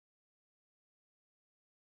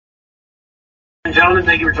and gentlemen,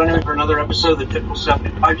 thank you for joining me for another episode of the Typical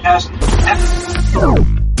Skeptic Podcast.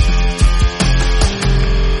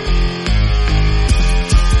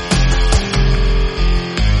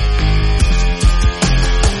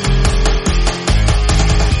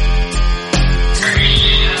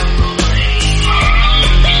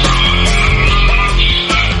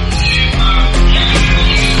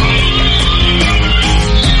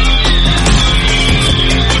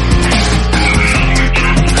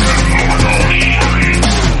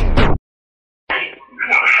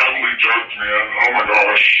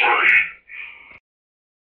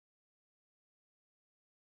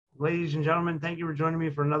 Ladies and gentlemen, thank you for joining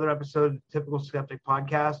me for another episode of the Typical Skeptic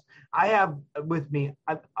Podcast. I have with me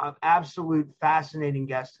an absolute fascinating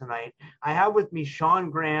guest tonight. I have with me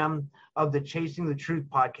Sean Graham of the Chasing the Truth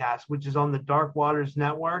podcast, which is on the Dark Waters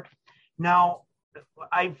Network. Now,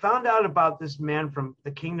 I found out about this man from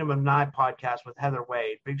the Kingdom of Nye podcast with Heather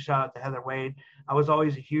Wade. Big shout out to Heather Wade. I was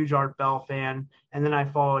always a huge Art Bell fan, and then I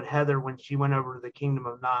followed Heather when she went over to the Kingdom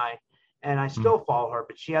of Nye. And I still follow her,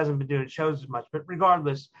 but she hasn't been doing shows as much. But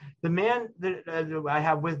regardless, the man that I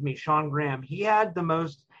have with me, Sean Graham, he had the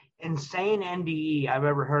most insane NDE I've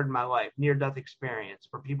ever heard in my life, near-death experience,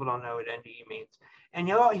 for people don't know what NDE means. And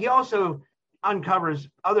he also uncovers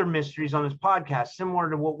other mysteries on his podcast,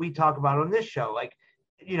 similar to what we talk about on this show, like,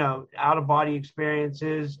 you know, out-of-body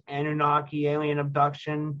experiences, Anunnaki, alien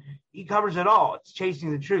abduction. He covers it all. It's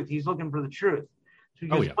Chasing the Truth. He's looking for the truth. So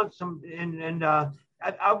he just wants some,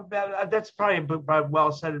 that's probably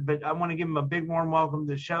well said, but I want to give him a big warm welcome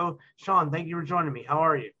to the show. Sean, thank you for joining me. How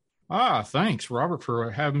are you? Thanks, Robert, for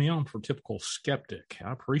having me on for Typical Skeptic.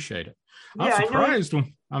 I appreciate it.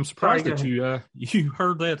 I'm surprised that you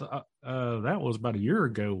heard that. That was about a year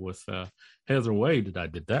ago with Heather Wade that I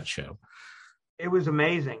did that show. It was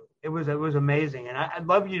amazing. It was amazing, and I'd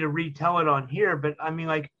love you to retell it on here. But I mean,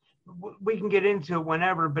 like, we can get into it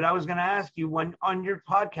whenever, but I was going to ask you, when on your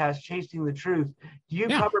podcast, Chasing the Truth, do you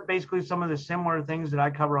cover basically some of the similar things that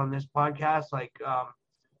I cover on this podcast, like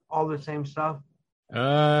all the same stuff?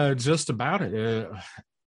 Just about it.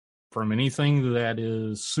 From anything that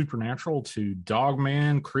is supernatural to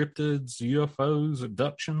dogman, cryptids, UFOs,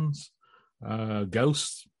 abductions,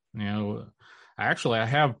 ghosts. You know, actually, I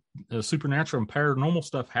have supernatural and paranormal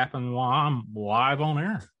stuff happen while I'm live on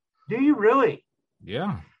air. Do you really?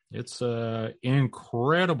 Yeah. It's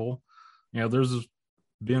incredible. You know, there's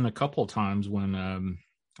been a couple of times when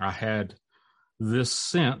I had this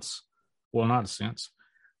sense, well, not a sense,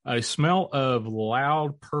 a smell of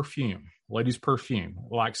loud perfume, ladies' perfume,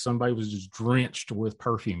 like somebody was just drenched with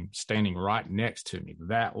perfume standing right next to me,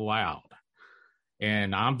 that loud.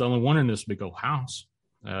 And I'm the only one in this big old house.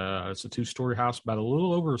 It's a 2-story house, about a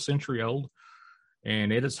little over a century old.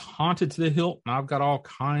 And it is haunted to the hilt. And I've got all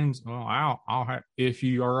kinds. Well, I'll have, if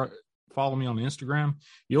you are follow me on Instagram,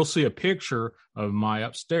 you'll see a picture of my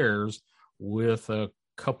upstairs with a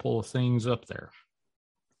couple of things up there.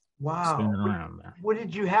 Wow. Spinning around there. What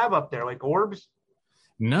did you have up there? Like orbs?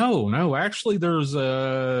 No. Actually,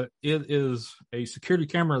 it is a security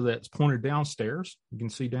camera that's pointed downstairs. You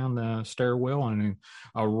can see down the stairwell and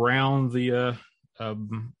around the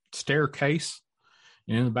staircase.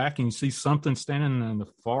 And in the back, and you see something standing in the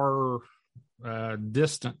far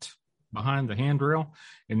distant behind the handrail.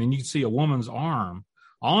 And then you can see a woman's arm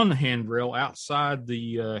on the handrail outside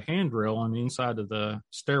the handrail on the inside of the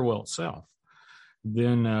stairwell itself.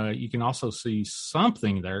 Then you can also see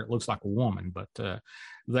something there. It looks like a woman, but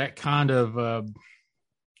that kind of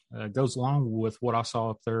goes along with what I saw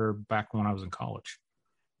up there back when I was in college.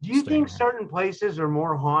 Do you think certain places are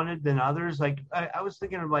more haunted than others? Like, I was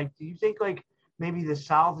thinking of, like, do you think, like, maybe the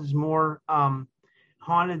South is more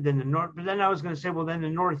haunted than the North? But then I was going to say, well, then the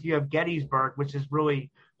North, you have Gettysburg, which is really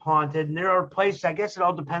haunted. And there are places, I guess it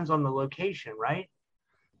all depends on the location, right?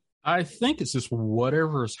 I think it's just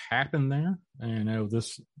whatever's happened there. And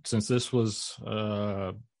since this was,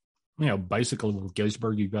 basically with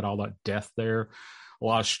Gettysburg, you've got all that death there, a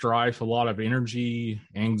lot of strife, a lot of energy,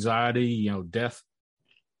 anxiety, death,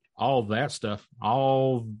 all of that stuff,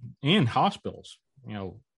 all in hospitals.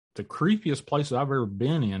 The creepiest place I've ever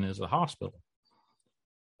been in is a hospital.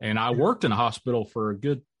 And I worked in a hospital for a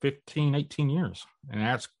good 15, 18 years.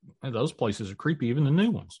 And those places are creepy, even the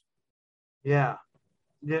new ones. Yeah.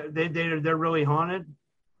 They're really haunted?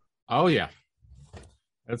 Oh, yeah.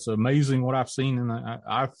 It's amazing what I've seen. And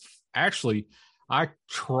I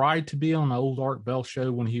tried to be on the old Art Bell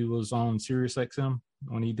show when he was on Sirius XM,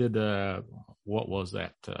 when he did, what was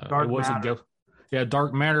that? Dark Matter.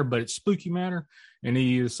 Dark Matter, but it's Spooky Matter. And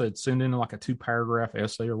he said, send in like a 2-paragraph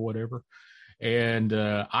essay or whatever. And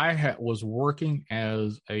I was working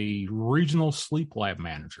as a regional sleep lab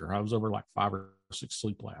manager. I was over like 5 or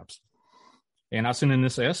sleep labs. And I sent in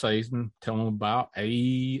this essay and tell them about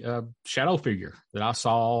a shadow figure that I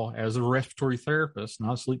saw as a respiratory therapist,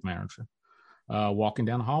 not a sleep manager, walking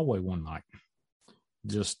down the hallway one night.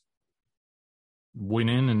 Just went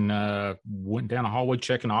in and went down the hallway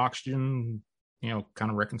checking oxygen, kind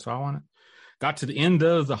of reconciling it. Got to the end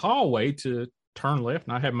of the hallway to turn left,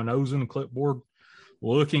 and I had my nose in the clipboard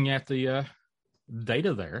looking at the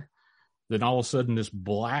data there. Then all of a sudden, this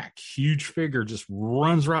black, huge figure just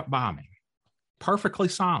runs right by me, perfectly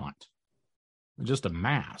silent, just a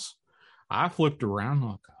mass. I flipped around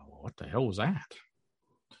like, what the hell was that?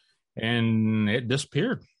 And it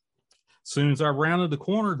disappeared. As soon as I rounded the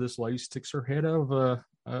corner, this lady sticks her head out of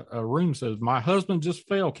a room, says, "My husband just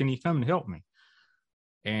fell. Can you come and help me?"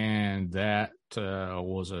 And that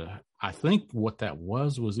was I think what that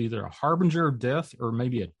was either a harbinger of death or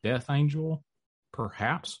maybe a death angel,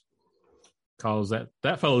 perhaps, because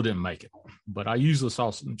that fellow didn't make it. But I usually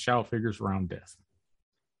saw some shadow figures around death.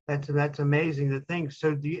 That's amazing to think.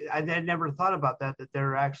 So I never thought about that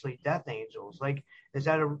there are actually death angels. Like, that's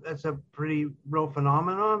a pretty real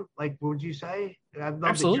phenomenon? Like, would you say? I'd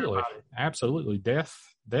love to hear about it. Absolutely. Death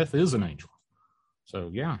is an angel. So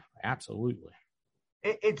yeah, absolutely.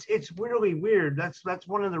 It's really weird. That's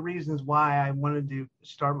one of the reasons why I wanted to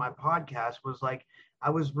start my podcast, was like, I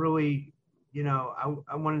was really,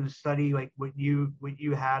 I wanted to study like what you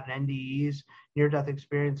had, NDEs, near-death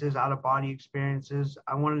experiences, out-of-body experiences.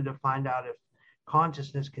 I wanted to find out if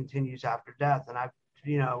consciousness continues after death. And I've,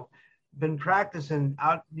 been practicing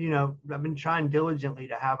I've been trying diligently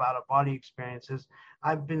to have out-of-body experiences.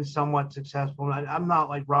 I've been somewhat successful. I'm not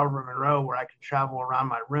like Robert Monroe, where I can travel around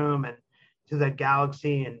my room and to the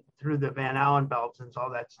galaxy and through the Van Allen belts and all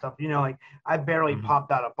that stuff. Like, I barely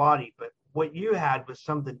popped out of body, but what you had was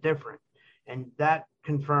something different. And that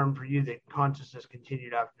confirmed for you that consciousness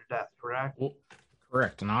continued after death, correct? Well,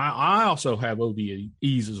 correct. And I also have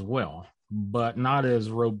OBEs as well, but not as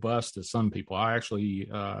robust as some people. I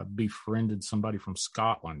actually befriended somebody from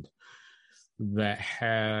Scotland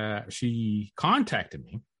that she contacted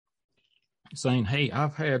me saying, "Hey,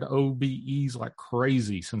 I've had OBEs like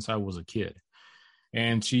crazy since I was a kid."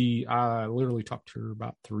 And I literally talked to her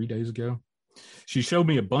about 3 days ago. She showed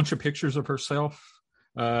me a bunch of pictures of herself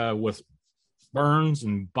with burns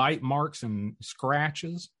and bite marks and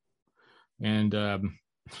scratches. And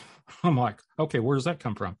I'm like, okay, where does that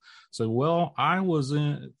come from? So, well, I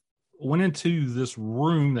went into this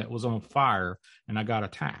room that was on fire and I got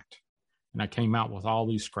attacked. And I came out with all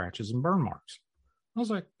these scratches and burn marks. I was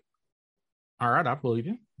like, all right, I believe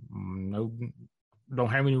you. No,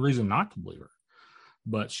 don't have any reason not to believe her.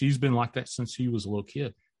 But she's been like that since she was a little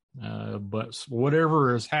kid. But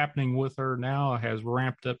whatever is happening with her now has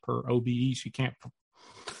ramped up her OBE. She can't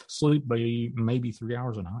sleep by maybe 3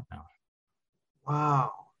 hours a night now.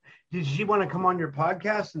 Wow. Did she want to come on your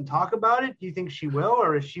podcast and talk about it? Do you think she will,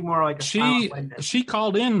 or is she more like a silent witness? She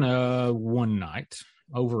called in one night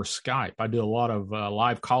over Skype. I do a lot of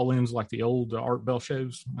live call-ins like the old Art Bell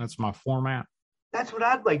shows. That's my format. That's what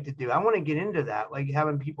I'd like to do. I want to get into that, like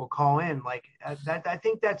having people call in. Like that, I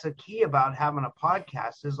think that's a key about having a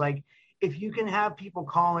podcast, is like, if you can have people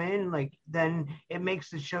call in, like, then it makes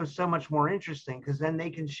the show so much more interesting, because then they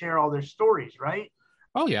can share all their stories, right?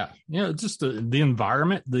 Oh yeah, just the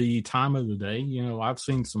environment, the time of the day. I've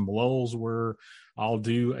seen some lulls where I'll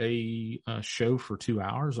do a show for 2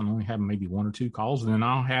 hours and only have maybe one or two calls, and then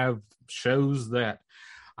I'll have shows that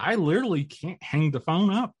I literally can't hang the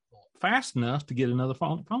phone up fast enough to get another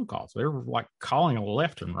phone call. So they're like calling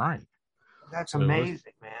left and right. That's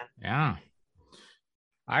amazing, man. Yeah.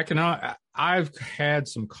 I've had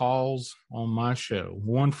some calls on my show,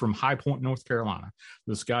 one from High Point, North Carolina.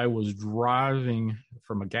 This guy was driving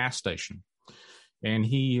from a gas station and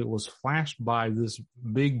he was flashed by this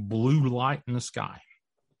big blue light in the sky.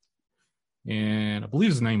 And I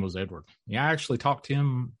believe his name was Edward. Yeah, I actually talked to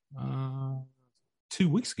him 2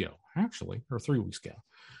 weeks ago, or 3 weeks ago.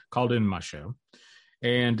 Called in my show,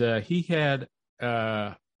 and he had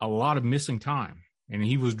a lot of missing time, and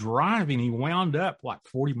he was driving. He wound up like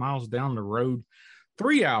 40 miles down the road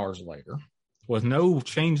 3 hours later with no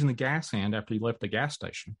change in the gas hand after he left the gas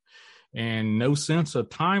station, and no sense of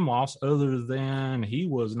time loss other than he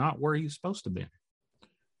was not where he was supposed to be.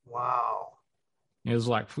 Wow. It was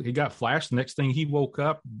like he got flashed. The next thing, he woke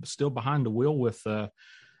up still behind the wheel with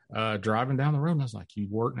driving down the road. And I was like, "You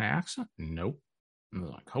weren't in an accident?" Nope. I was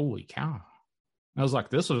like, holy cow. I was like,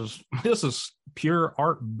 this is pure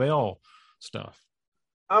Art Bell stuff.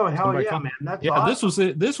 Oh, hell yeah, man. That's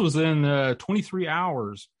awesome. This was in 23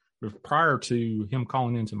 hours prior to him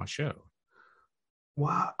calling into my show.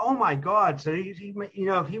 Wow. Oh my God. So he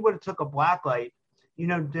if he would have took a black light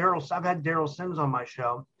I've had Daryl Sims on my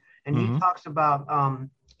show, and he Mm-hmm. talks about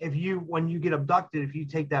when you get abducted, if you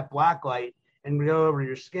take that black light and go over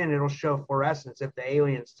your skin, it'll show fluorescence if the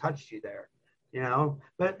aliens touched you there,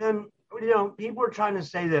 But then, people are trying to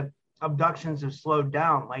say that abductions have slowed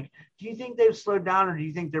down. Like, do you think they've slowed down, or do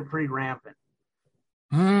you think they're pretty rampant?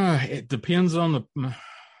 It depends on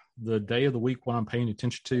the day of the week what I'm paying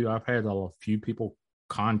attention to. I've had a few people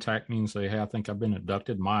contact me and say, "Hey, I think I've been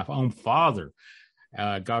abducted." My own father,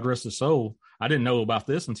 God rest his soul, I didn't know about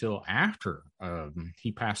this until after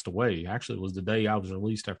he passed away. Actually, it was the day I was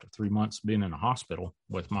released after 3 months being in a hospital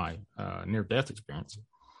with my near-death experience.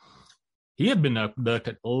 He had been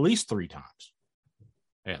abducted at least three times.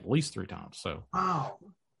 So, wow.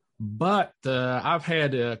 But I've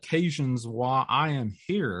had occasions while I am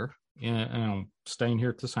here, and staying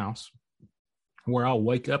here at this house, where I'll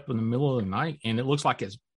wake up in the middle of the night and it looks like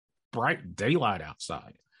it's bright daylight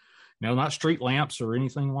outside. Not street lamps or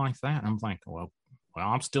anything like that. I'm thinking, well,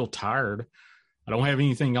 I'm still tired. I don't have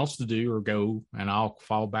anything else to do or go, and I'll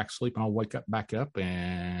fall back asleep and I'll wake up back up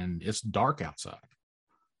and it's dark outside.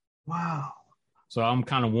 Wow. So I'm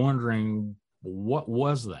kind of wondering, what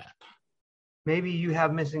was that? Maybe you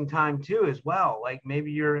have missing time too, as well. Like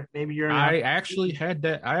maybe you're. I actually had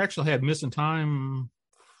that. I actually had missing time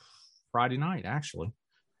Friday night, actually,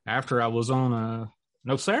 after I was on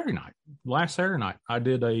Saturday night. Last Saturday night, I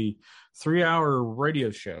did a 3-hour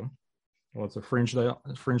radio show. Well, it's a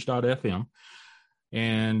Fringe.fm.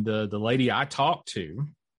 And the lady I talked to,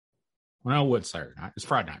 what's Saturday night? It's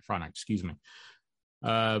Friday night, excuse me.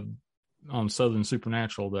 On Southern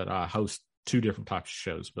Supernatural, that I host 2 different types of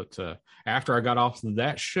shows. But after I got off of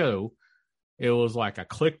that show, it was like I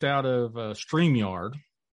clicked out of StreamYard,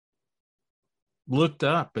 looked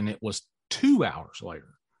up, and it was 2 hours later.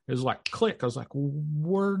 It was like click. I was like,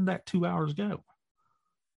 where'd that 2 hours go?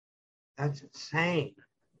 That's insane.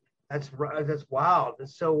 That's wild.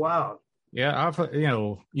 That's so wild. Yeah,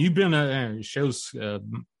 you've been a show's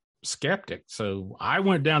skeptic. So I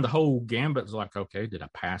went down the whole gambit. It was like, okay, did I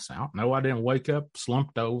pass out? No, I didn't wake up,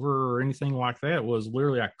 slumped over, or anything like that. It was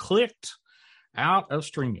literally, I clicked out of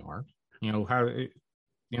StreamYard,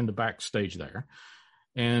 in the backstage there.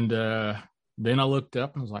 And then I looked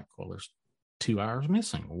up and was like, well, there's 2 hours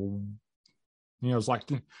missing. It was like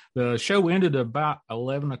the show ended about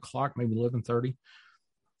 11 o'clock, maybe 11:30.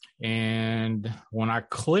 And when I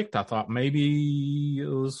clicked, I thought maybe it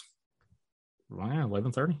was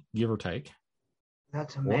 11:30, give or take.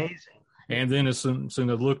 That's amazing. And then as soon as I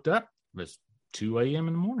looked up, it was 2 a.m.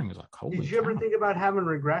 in the morning. I was like, holy Did you ever think about having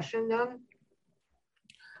regression done?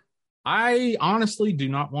 I honestly do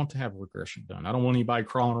not want to have regression done. I don't want anybody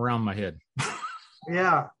crawling around my head.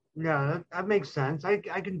 Yeah, that makes sense. I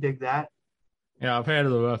can dig that. Yeah, I've had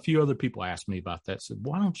a few other people ask me about that. Said,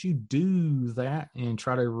 why don't you do that and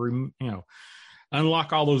try to,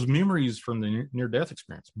 unlock all those memories from the near-death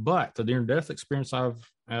experience? But the near-death experience,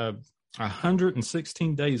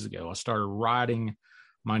 116 days ago, I started writing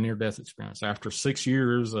my near-death experience after 6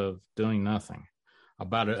 years of doing nothing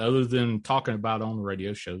about it, other than talking about it on the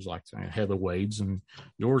radio shows like Heather Wade's and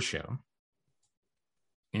your show.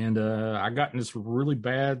 And I got in this really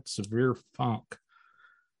bad, severe funk.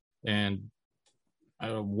 And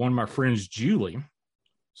one of my friends, Julie,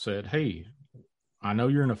 said, hey, I know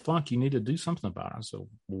you're in a funk. You need to do something about it. I said,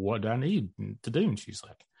 what do I need to do? And she's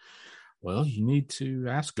like, well, you need to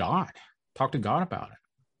ask God, talk to God about it.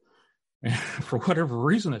 And for whatever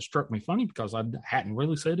reason, it struck me funny because I hadn't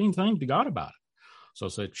really said anything to God about it. So I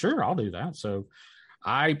said, sure, I'll do that. So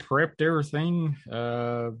I prepped everything,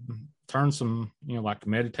 turned some, like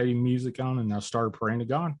meditating music on, and I started praying to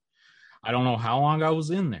God. I don't know how long I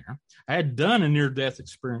was in there. I had done a near-death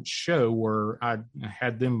experience show where I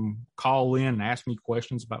had them call in and ask me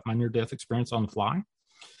questions about my near-death experience on the fly.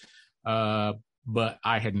 But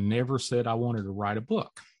I had never said I wanted to write a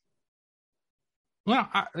book. Well,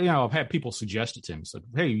 I've had people suggest it to me. Said,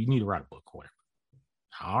 hey, you need to write a book or whatever.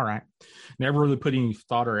 All right. Never really put any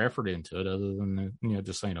thought or effort into it other than,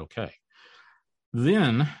 just saying, okay.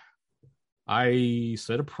 Then I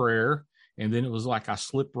said a prayer. And then it was like I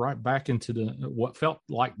slipped right back into what felt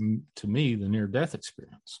like to me the near-death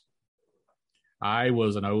experience. I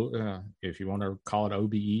was if you want to call it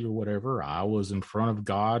OBE or whatever, I was in front of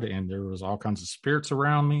God, and there was all kinds of spirits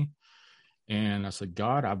around me. And I said,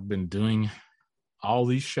 God, I've been doing all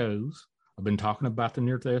these shows. I've been talking about the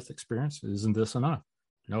near-death experience. Isn't this enough?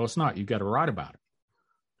 No, it's not. You've got to write about it.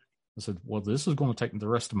 I said, well, this is going to take the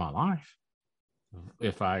rest of my life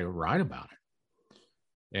if I write about it.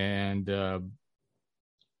 And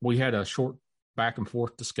we had a short back and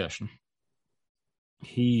forth discussion.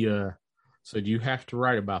 He said, you have to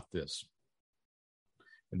write about this.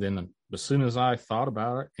 And then as soon as I thought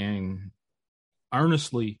about it and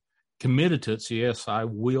earnestly committed to it, so yes, I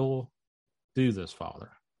will do this,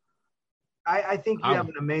 Father. I think you have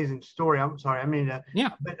an amazing story. I'm sorry. I mean, yeah,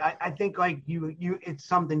 but I think like you, it's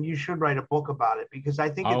something you should write a book about it, because I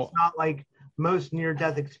think it's not like most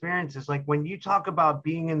near-death experiences. Like when you talk about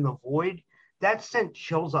being in the void, that sent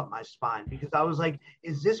chills up my spine, because I was like,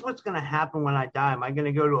 is this what's going to happen when I die? Am I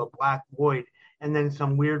going to go to a black void and then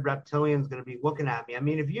some weird reptilian's going to be looking at me? I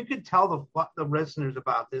mean, if you could tell the listeners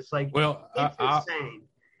about this, like, well, it's insane.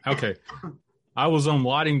 Okay. I was on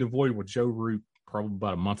Lighting the Void with Joe Root probably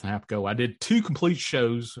about a month and a half ago. I did 2 complete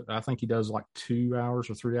shows. I think he does like 2 hours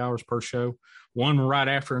or 3 hours per show, one right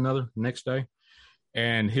after another next day.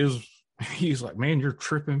 And he's like, man, you're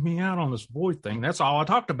tripping me out on this void thing. That's all I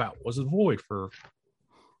talked about was the void for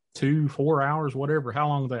 2-4 hours, whatever, how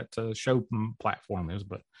long that show platform is,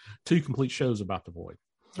 but 2 complete shows about the void.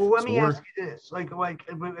 Well, let me ask you this: like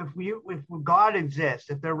if God exists,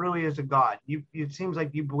 if there really is a God, it seems like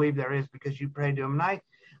you believe there is because you pray to him, and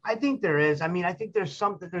I think there is. I mean, I think there's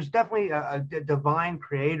definitely a divine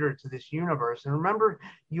creator to this universe. And remember,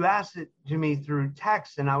 you asked it to me through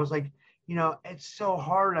text, and I was like, it's so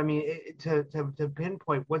hard. I mean, to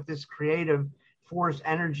pinpoint what this creative force,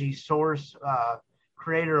 energy source,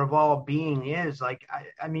 creator of all being is. Like,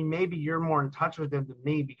 I mean, maybe you're more in touch with him than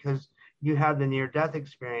me because you have the near-death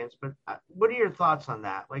experience, but what are your thoughts on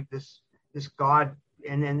that? Like this God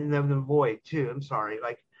and then the void too. I'm sorry,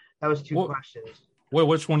 like that was 2 questions. Well,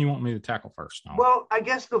 which one you want me to tackle first? No. Well, I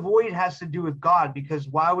guess the void has to do with God, because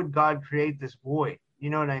why would God create this void?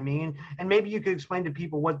 You know what I mean? And maybe you could explain to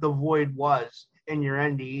people what the void was in your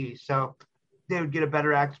NDE, so they would get a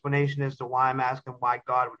better explanation as to why I'm asking why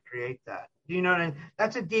God would create that. Do you know what I mean?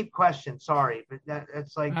 That's a deep question. Sorry, but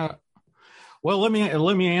that's like. Well, let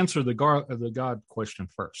me answer the God question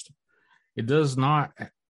first. It does not.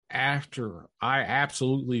 After I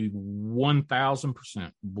absolutely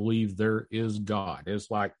 1,000% believe there is God.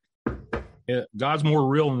 It's like God's more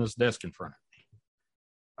real than this desk in front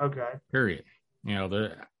of me. Okay. Period.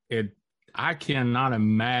 I cannot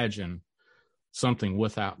imagine something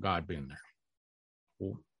without God being there.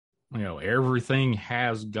 Everything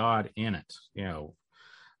has God in it.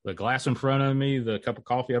 The glass in front of me, the cup of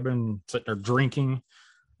coffee I've been sitting there drinking,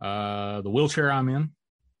 the wheelchair I'm in,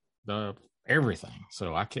 everything.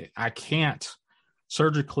 So I can't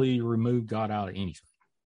surgically remove God out of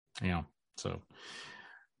anything. So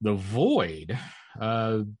the void,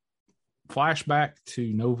 flashback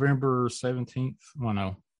to November 17th,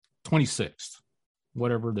 26th,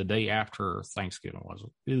 whatever the day after Thanksgiving was.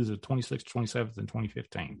 It was the 26th, 27th, and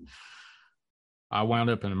 2015. I wound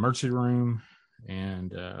up in the emergency room,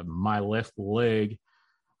 and my left leg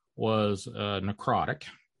was necrotic.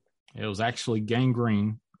 It was actually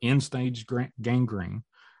gangrene, end-stage gangrene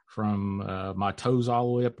from my toes all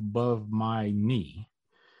the way up above my knee.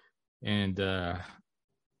 And I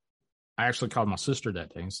actually called my sister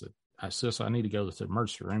that day and said, Sis, I need to go to the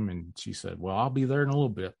emergency room. And she said, well, I'll be there in a little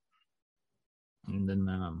bit. And then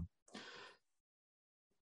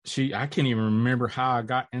I can't even remember how I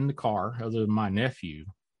got in the car other than my nephew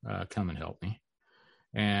come and help me.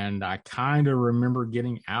 And I kind of remember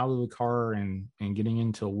getting out of the car and getting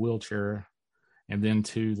into a wheelchair and then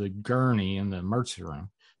to the gurney in the emergency room.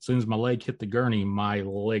 As soon as my leg hit the gurney, my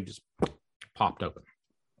leg just popped open.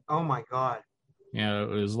 Oh, my God. It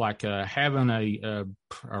was like having a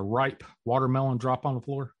ripe watermelon drop on the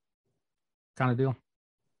floor kind of deal.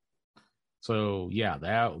 So, yeah,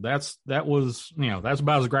 that was, that's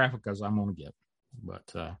about as graphic as I'm going to get.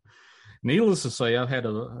 But needless to say, I've had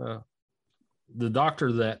the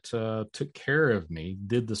doctor that took care of me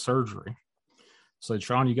did the surgery. Said,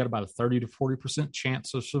 Sean, you got about a 30 to 40%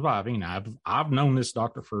 chance of surviving. I've known this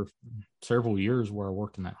doctor for several years where I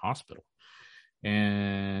worked in that hospital.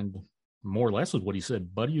 And more or less is what he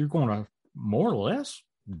said, buddy, you're going to more or less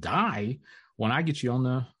die when I get you on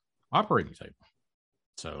the operating table.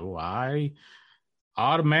 So I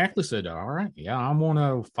automatically said, all right, yeah, I'm going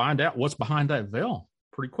to find out what's behind that veil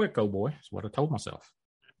pretty quick, oh boy. That's what I told myself.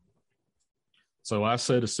 So I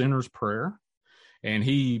said a sinner's prayer, and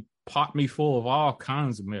he popped me full of all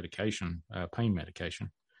kinds of medication, pain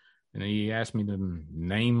medication. And he asked me to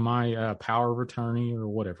name my power of attorney or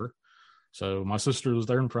whatever. So my sister was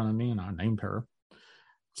there in front of me, and I named her.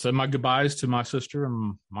 Said my goodbyes to my sister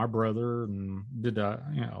and my brother, and did the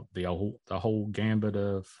whole gambit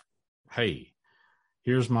of, hey,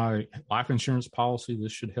 here's my life insurance policy.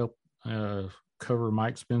 This should help cover my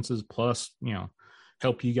expenses, plus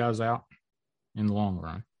help you guys out in the long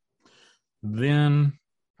run. Then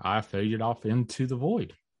I faded off into the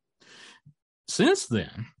void. Since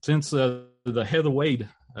then, since the Heather Wade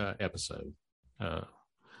episode,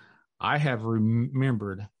 I have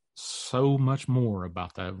remembered so much more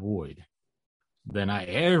about that void than I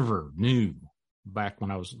ever knew back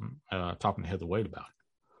when I was talking to Heather Wade about it.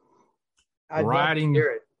 I'd love to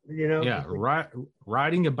hear it. You know, yeah,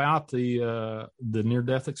 writing about the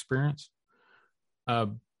near-death experience.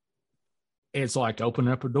 It's like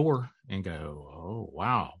opening up a door and go, oh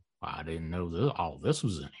wow, I didn't know this, all this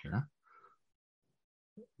was in here.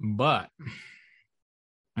 But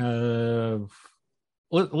no,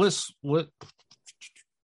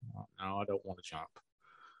 I don't want to jump.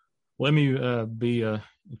 Let me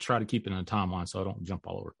try to keep it in a timeline so I don't jump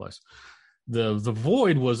all over the place. The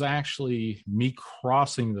void was actually me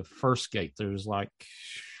crossing the first gate. There's like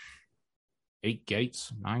 9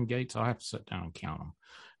 gates. I'll have to sit down and count them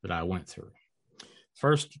that I went through.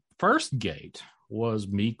 First gate was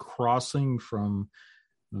me crossing from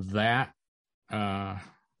that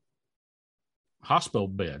hospital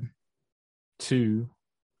bed to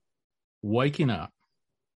waking up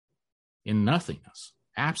in nothingness,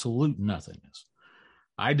 absolute nothingness.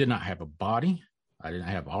 I did not have a body. I didn't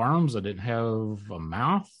have arms. I didn't have a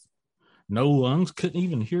mouth, no lungs, couldn't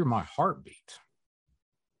even hear my heartbeat.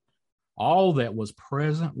 All that was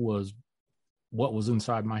present was what was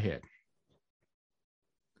inside my head.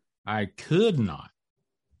 I could not.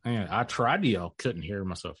 And I tried to yell, couldn't hear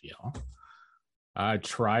myself yell. I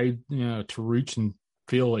tried, to reach and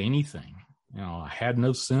feel anything. I had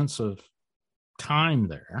no sense of time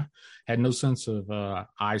there, had no sense of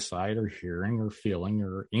eyesight or hearing or feeling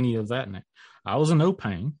or any of that. And I was in no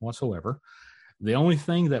pain whatsoever. The only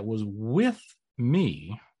thing that was with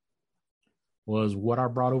me was what I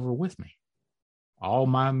brought over with me. All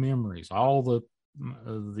my memories, all the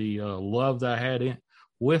love that I had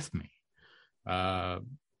with me, all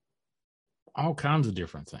kinds of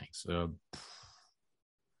different things.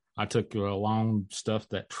 I took along stuff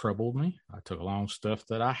that troubled me. I took along stuff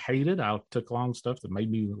that I hated. I took along stuff that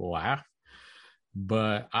made me laugh.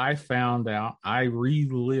 But I found out I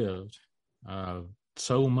relived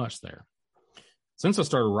so much there. Since I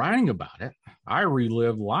started writing about it, I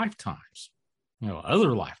relived lifetimes,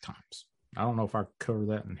 other lifetimes. I don't know if I cover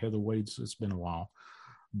that in Heather Wade's. It's been a while.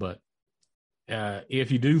 But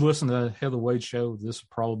if you do listen to the Heather Wade show, this will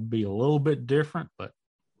probably be a little bit different, but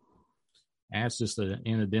that's just an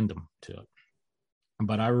addendum to it.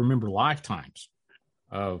 But I remember lifetimes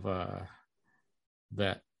of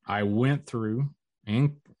that I went through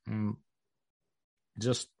and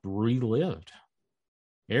just relived.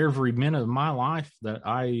 Every minute of my life that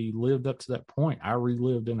I lived up to that point, I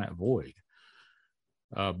relived in that void.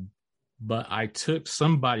 But I took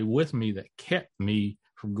somebody with me that kept me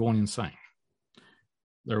from going insane.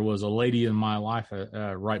 There was a lady in my life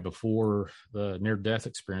right before the near-death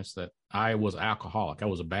experience that I was alcoholic. I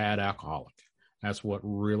was a bad alcoholic. That's what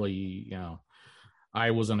really,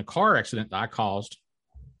 I was in a car accident that I caused.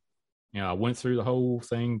 I went through the whole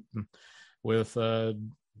thing with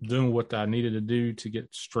doing what I needed to do to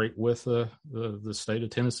get straight with the state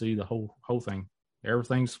of Tennessee, the whole thing.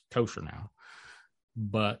 Everything's kosher now.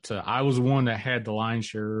 But I was the one that had the lion's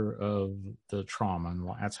share of the trauma, and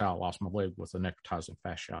that's how I lost my leg with the necrotizing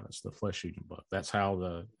fasciitis, the flesh-eating bug. That's how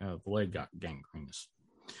the leg got gangrenous.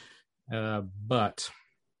 But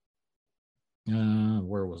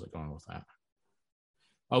where was it going with that?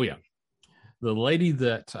 Oh, yeah. The lady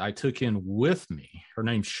that I took in with me, her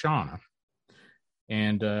name's Shauna,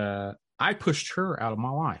 and I pushed her out of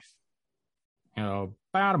my life.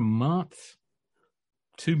 About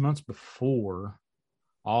 2 months before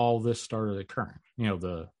all this started occurring,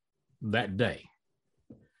 that day.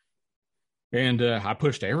 And I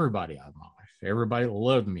pushed everybody out of my life. Everybody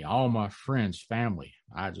loved me, all my friends, family.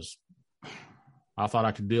 I thought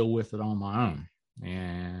I could deal with it on my own.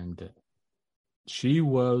 And she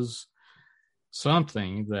was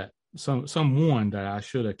someone that I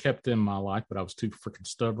should have kept in my life, but I was too freaking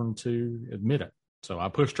stubborn to admit it. So I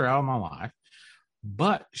pushed her out of my life,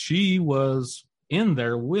 but she was in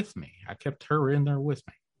there with me. I kept her in there with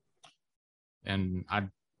me. And I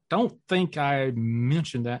don't think I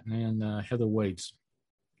mentioned that in Heather Wade's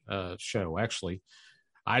show. Actually,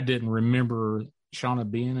 I didn't remember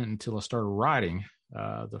Shauna being in it until I started writing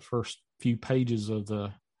the first few pages of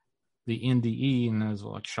the NDE, and I was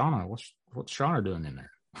like, Shauna, what's Shauna doing in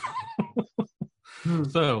there?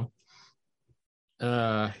 So,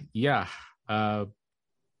 yeah.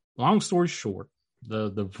 Long story short,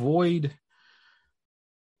 the void.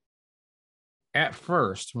 At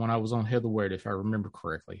first, when I was on Heather Wade, if I remember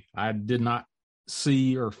correctly, I did not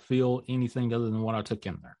see or feel anything other than what I took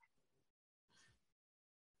in there.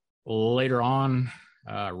 Later on,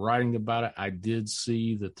 writing about it, I did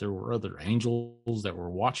see that there were other angels that were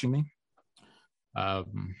watching me. I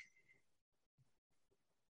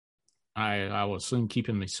will assume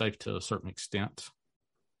keeping me safe to a certain extent.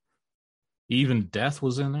 Even death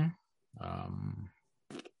was in there.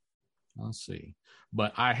 Let's see.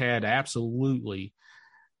 But I had absolutely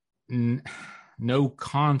no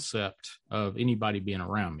concept of anybody being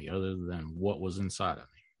around me other than what was inside of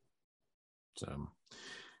me. So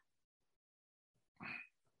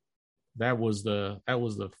that was the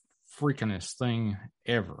freakingest thing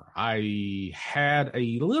ever. I had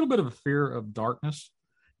a little bit of a fear of darkness.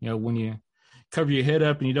 You know, when you cover your head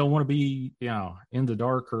up and you don't want to be, you know, in the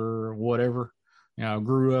dark or whatever. You know, I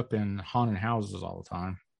grew up in haunted houses all the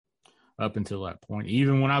time up until that point.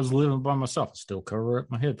 Even when I was living by myself, I still cover up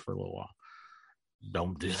my head for a little while.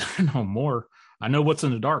 Don't do that no more. I know what's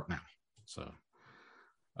in the dark now. So,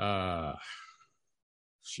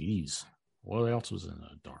 jeez. What else was in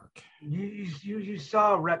the dark? You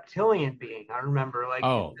saw a reptilian being. I remember, like,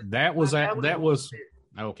 that was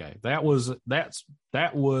okay. That was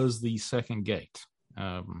the second gate.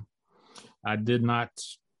 I did not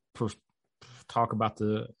talk about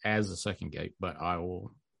as the second gate, but I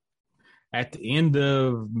will. At the end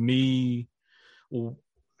of me,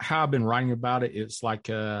 how I've been writing about it, it's like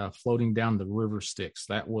floating down the river Styx.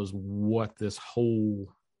 That was what this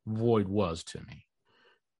whole void was to me.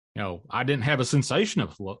 You know, I didn't have a sensation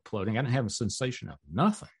of floating. I didn't have a sensation of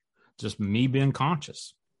nothing. Just me being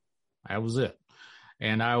conscious. That was it.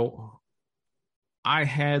 And I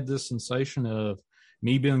had this sensation of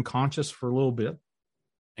me being conscious for a little bit.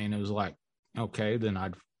 And it was like, okay, then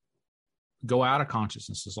I'd go out of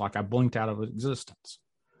consciousness. It's like I blinked out of existence.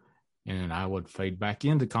 And I would fade back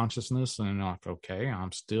into consciousness. And like, okay,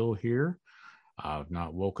 I'm still here. I've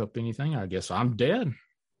not woke up anything. I guess I'm dead.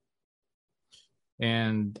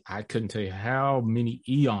 And I couldn't tell you how many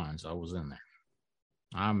eons I was in there.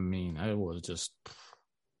 I mean, it was just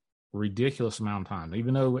ridiculous amount of time,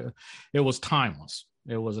 even though it was timeless.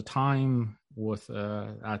 It was a time with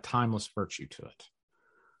a timeless virtue to it.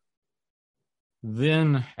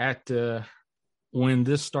 Then when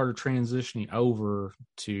this started transitioning over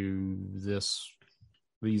to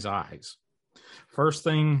these eyes, first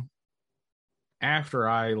thing after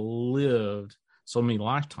I lived so many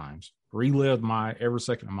lifetimes, relived every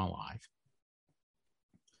second of my life,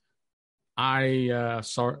 I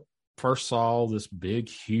first saw this big,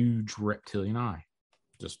 huge reptilian eye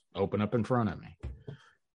just open up in front of me,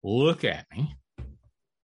 look at me.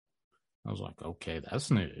 I was like, okay,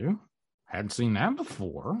 that's new. Hadn't seen that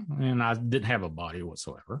before. And I didn't have a body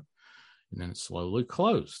whatsoever. And then it slowly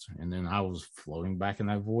closed. And then I was floating back in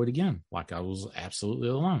that void again, like I was absolutely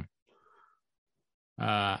alone.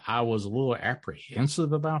 I was a little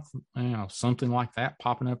apprehensive about, something like that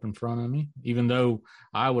popping up in front of me, even though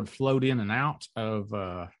I would float in and out of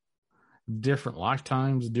different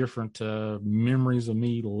lifetimes, different memories of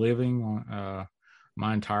me living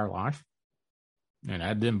my entire life. And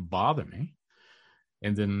that didn't bother me.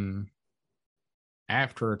 And then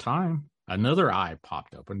after a time, another eye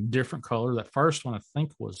popped up, a different color. That first one, I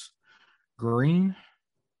think, was green,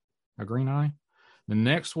 a green eye. The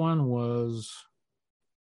next one was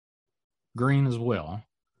green as well,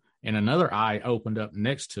 and another eye opened up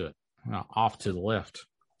next to it, off to the left,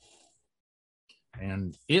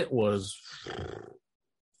 and it was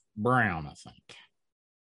brown, I think.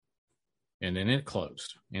 And then it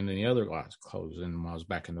closed, and then the other eyes closed, and I was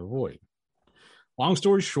back in the void. Long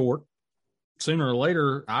story short, sooner or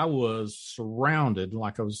later, I was surrounded,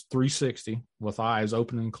 like I was 360, with eyes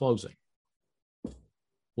opening and closing,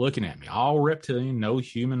 looking at me, all reptilian, no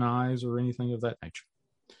human eyes or anything of that nature.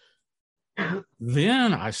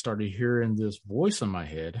 Then I started hearing this voice in my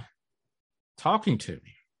head talking to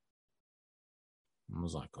me. I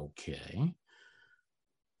was like, okay.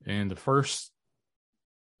 And the first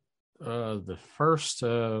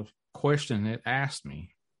question it asked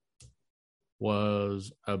me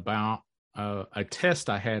was about a test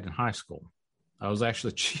I had in high school. I was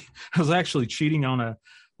actually cheating on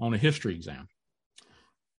a history exam,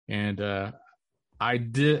 and I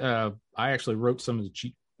actually wrote some of the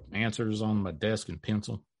cheat answers on my desk in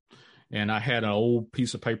pencil, and I had an old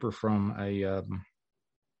piece of paper from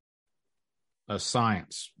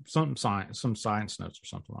some science notes or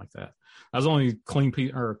something like that. I was only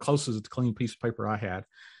closest to clean piece of paper I had.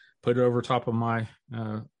 Put it over top of my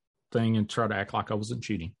thing and try to act like I wasn't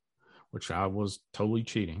cheating, which I was totally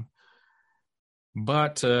cheating.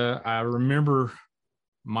 But I remember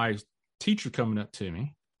my teacher coming up to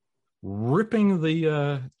me, ripping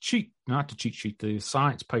the the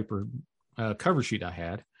science paper cover sheet I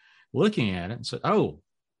had, looking at it and said, "Oh,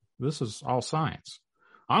 this is all science."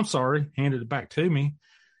 I'm sorry, handed it back to me.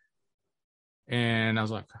 And I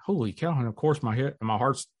was like, holy cow. And of course, my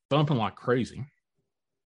heart's thumping like crazy.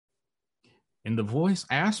 And the voice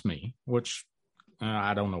asked me, which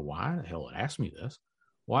I don't know why the hell it asked me this.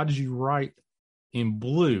 Why did you write in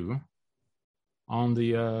blue on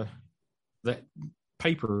the that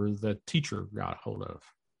paper the teacher got a hold of?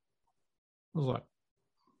 I was like,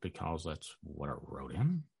 because that's what I wrote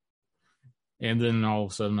in. And then all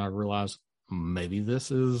of a sudden I realized maybe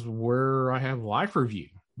this is where I have life review.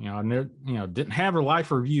 I never, didn't have a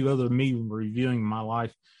life review other than me reviewing my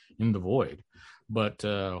life in the void. But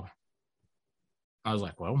I was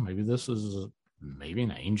like, well, maybe this is maybe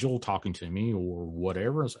an angel talking to me or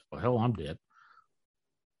whatever. I was like, well, hell, I'm dead.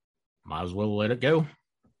 Might as well let it go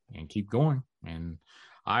and keep going. And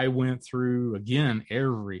I went through, again,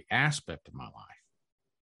 every aspect of my life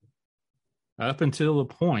up until the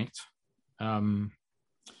point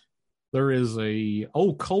there is a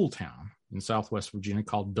old coal town in Southwest Virginia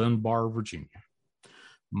called Dunbar, Virginia.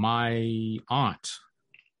 My aunt,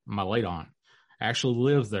 my late aunt, actually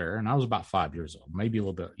lived there, and I was about 5 years old, maybe a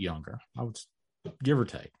little bit younger. I would give or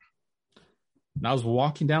take. And I was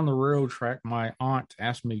walking down the railroad track. My aunt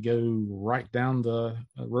asked me to go right down the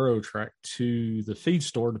railroad track to the feed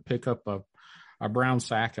store to pick up a brown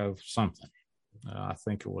sack of something. I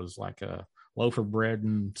think it was like a loaf of bread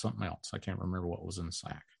and something else. I can't remember what was in the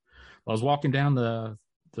sack. I was walking down the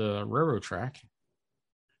railroad track,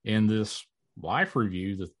 and this life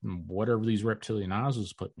review, that whatever these reptilian eyes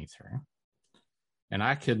was putting me through. And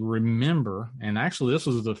I could remember, and actually this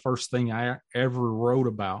was the first thing I ever wrote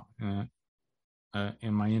about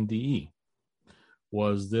in my NDE,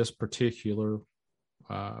 was this particular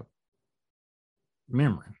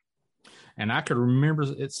memory. And I could remember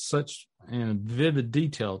it such in vivid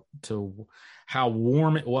detail to how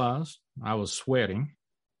warm it was. I was sweating,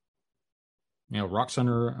 rocks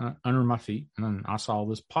under my feet. And then I saw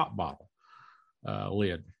this pop bottle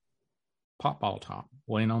lid, pop bottle top,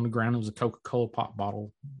 laying on the ground. It was a Coca-Cola pop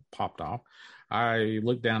bottle popped off. I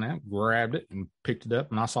looked down at it, grabbed it, and picked it up,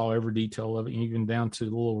 and I saw every detail of it, even down to the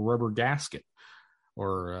little rubber gasket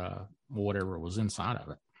or whatever was inside of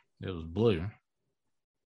it. It was blue.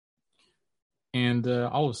 And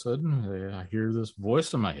all of a sudden, I hear this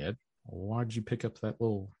voice in my head. Why'd you pick up that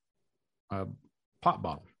little pop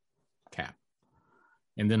bottle cap?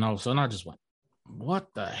 And then all of a sudden, I just went, what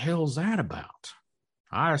the hell's that about?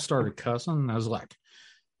 I started cussing. I was like,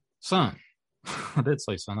 son, I did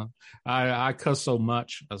say son. I cuss so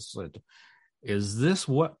much. I said, is this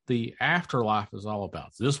what the afterlife is all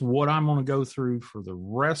about? Is this what I'm going to go through for the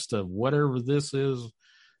rest of whatever this is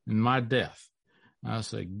in my death? And I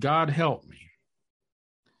said, God help me.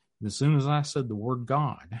 As soon as I said the word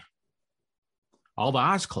God, all the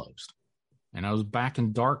eyes closed, and I was back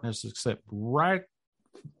in darkness, except right,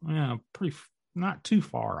 pretty not too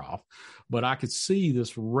far off, but I could see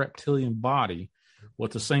this reptilian body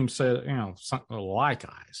with the same set, like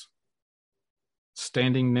eyes,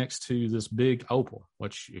 standing next to this big opal.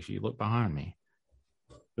 Which, if you look behind me,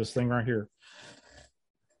 this thing right here,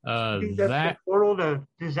 the portal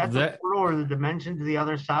is that the portal or the dimension to the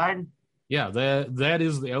other side? Yeah, that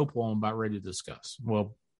is the opal I'm about ready to discuss.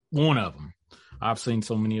 Well, one of them. I've seen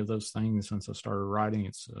so many of those things since I started writing.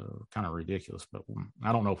 It's kind of ridiculous, but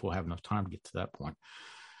I don't know if we'll have enough time to get to that point.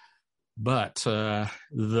 But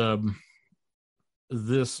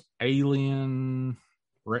this alien,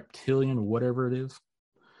 reptilian, whatever it is,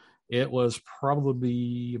 it was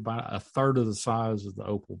probably about a third of the size of the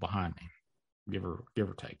opal behind me, give or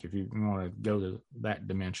take, if you want to go to that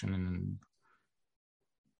dimension. And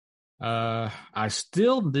I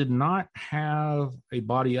still did not have a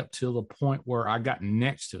body up till the point where I got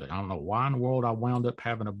next to it. I don't know why in the world I wound up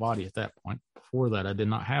having a body at that point. Before that, I did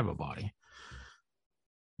not have a body.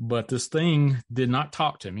 But this thing did not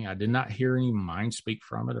talk to me. I did not hear any mind speak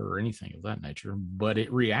from it or anything of that nature. But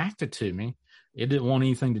it reacted to me. It didn't want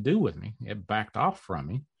anything to do with me. It backed off from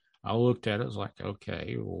me. I looked at it. It was like,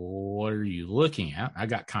 okay, what are you looking at? I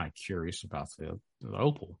got kind of curious about the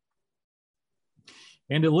opal.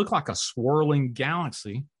 And it looked like a swirling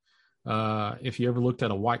galaxy. If you ever looked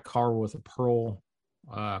at a white car with a pearl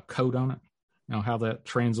coat on it, how that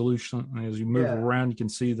translucent, as you move around, you can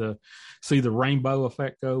see the rainbow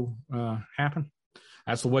effect go happen.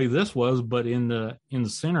 That's the way this was, but in the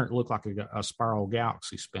center, it looked like a spiral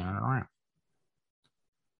galaxy spinning around.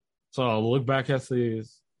 So I look back at the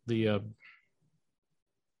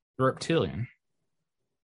reptilian,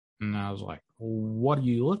 and I was like, what are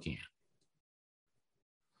you looking at?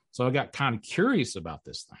 So I got kind of curious about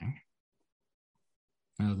this thing,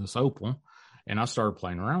 this opal, and I started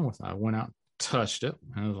playing around with it. I went out, touched it,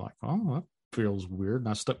 and I was like, oh, feels weird. And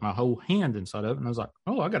I stuck my whole hand inside of it, and I was like,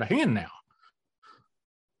 oh, I got a hand now.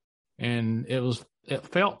 And it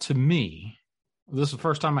felt to me, this is the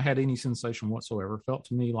first time I had any sensation whatsoever. It felt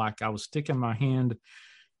to me like I was sticking my hand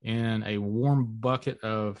in a warm bucket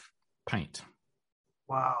of paint.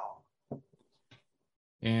 Wow.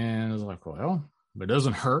 And I was like, well, it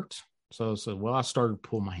doesn't hurt. So I said, well, I started to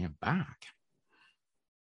pull my hand back.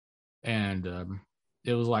 And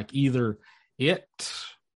it was like either it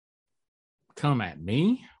come at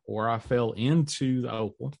me or I fell into the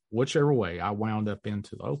opal. Whichever way, I wound up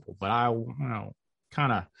into the opal. But I,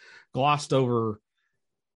 kind of glossed over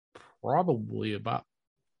probably about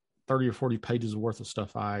 30 or 40 pages worth of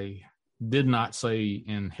stuff I did not say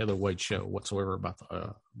in Heather Wade's show whatsoever about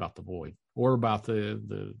the void or about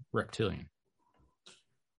the reptilian.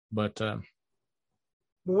 But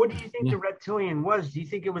what do you think the reptilian was? Do you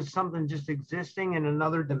think it was something just existing in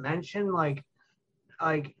another dimension, like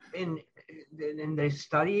in they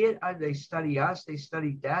study it? They study us. They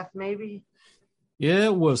study death, maybe.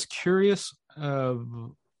 It was curious of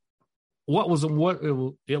what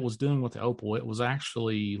it was doing with the opal. It was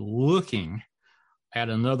actually looking at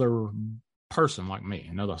another person like me,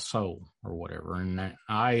 another soul or whatever. And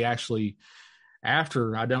I actually,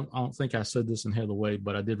 after I don't think I said this in Heather Wade,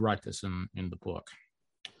 but I did write this in the book.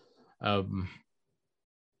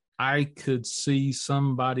 I could see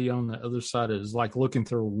somebody on the other side. It was like looking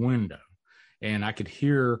through a window, and I could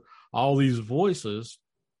hear all these voices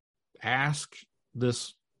ask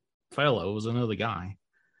this fellow, was another guy,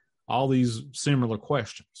 all these similar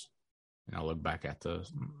questions. And I look back at the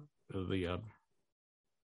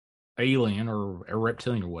alien or a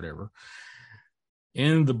reptilian or whatever.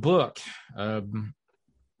 In the book, I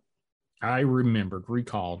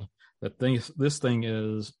recalled that this thing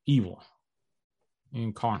is evil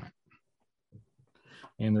incarnate.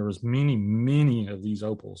 And there was many of these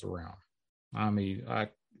opals around. I mean, I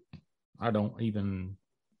don't even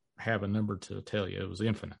have a number to tell you. It was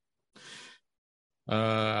infinite.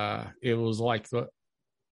 It was like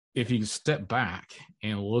if you step back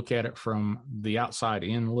and look at it from the outside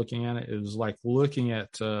in, looking at it, it was like looking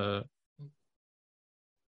at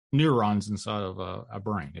neurons inside of a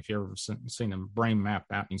brain. If you ever seen a brain map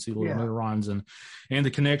out, you see little neurons and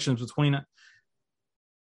the connections between it.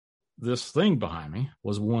 This thing behind me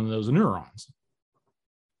was one of those neurons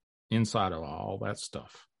inside of all that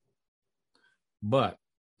stuff. But,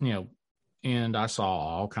 and I saw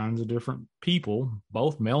all kinds of different people,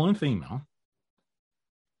 both male and female,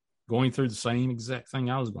 going through the same exact thing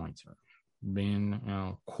I was going through,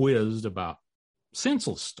 being quizzed about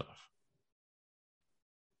senseless stuff.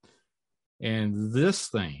 And this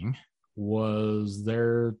thing was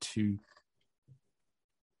there to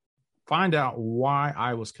find out why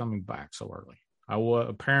I was coming back so early. I was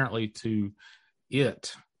apparently to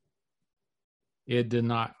it did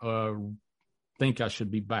not think I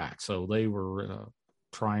should be back. So they were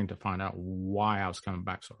trying to find out why I was coming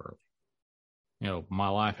back so early. My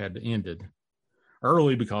life had ended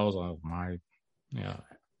early because of my,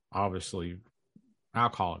 obviously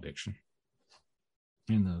alcohol addiction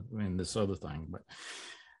and this other thing. But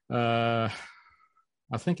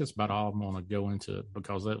I think it's about all I'm going to go into,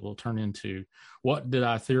 because that will turn into what did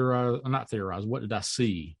I not theorize, what did I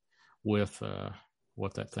see with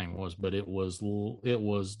what that thing was. But it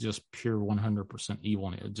was just pure 100% evil,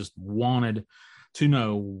 and it just wanted to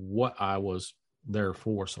know what I was there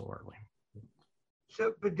for so early.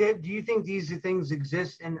 So, but do you think these things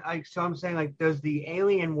exist? And so I'm saying, like, does the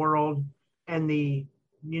alien world and the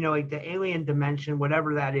like the alien dimension,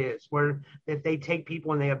 whatever that is, where if they take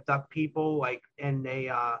people and they abduct people, like, and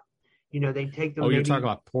they they take them. Oh, you're talking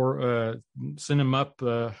about send them up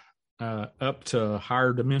to a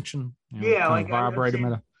higher dimension. Like vibrate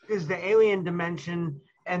them. Is the alien dimension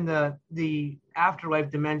and the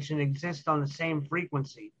afterlife dimension exist on the same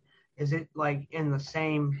frequency? Is it like in the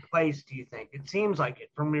same place? Do you think? It seems like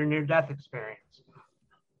it from your near-death experience.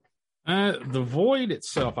 The void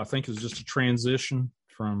itself, I think, is just a transition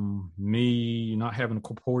from me not having a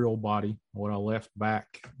corporeal body, what I left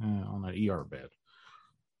back on the ER bed,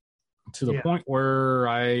 to the point where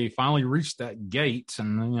I finally reached that gate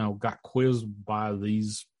and, got quizzed by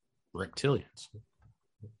these reptilians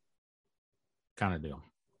kind of deal.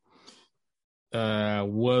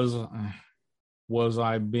 Was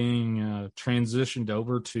I being transitioned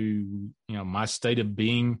over to, my state of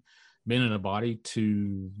being in a body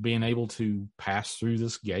to being able to pass through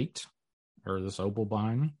this gate or this opal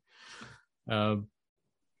behind me?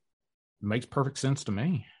 Makes perfect sense to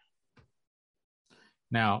me.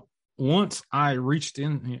 Now, once I reached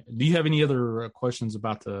in, do you have any other questions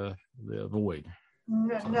about the void?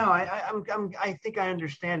 I think I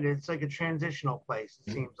understand it. It's like a transitional place.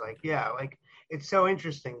 It seems like, yeah, like it's so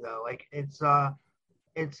interesting though. Like it's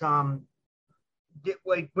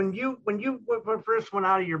like when you first went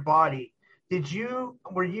out of your body,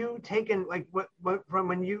 were you taken like what from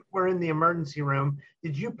when you were in the emergency room?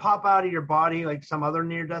 Did you pop out of your body like some other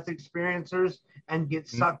near death experiencers and get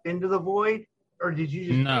sucked into the void, or did you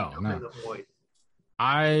just wake up in the void?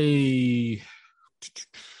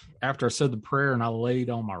 After I said the prayer and I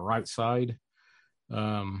laid on my right side,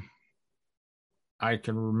 I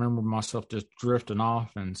can remember myself just drifting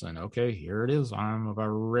off and saying, okay, here it is. I'm about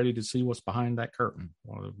ready to see what's behind that curtain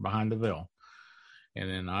or behind the veil. And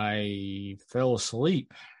then I fell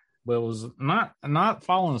asleep, but it was not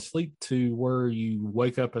falling asleep to where you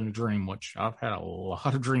wake up in a dream, which I've had a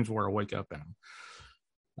lot of dreams where I wake up in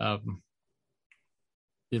them.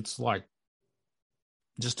 It's like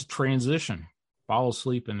just a transition, fall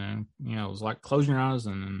asleep, and then, it was like close your eyes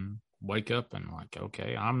and then wake up and like,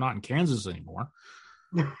 okay, I'm not in Kansas anymore.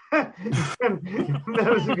 That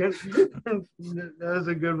was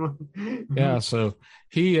a good one. Yeah. So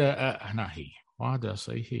not he. Why did I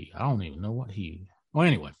say he? I don't even know what he. Well,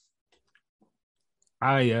 anyway,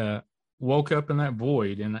 I woke up in that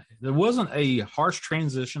void, and there wasn't a harsh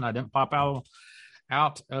transition. I didn't pop out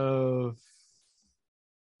of.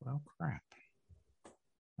 Well, crap.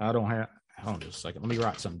 Hold on just a second. Let me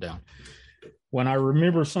write something down. When I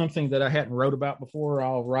remember something that I hadn't wrote about before,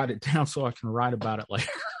 I'll write it down so I can write about it later.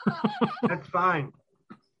 That's fine.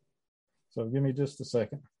 So give me just a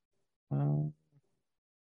second.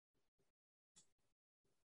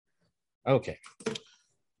 Okay.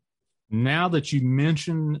 Now that you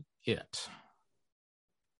mention it,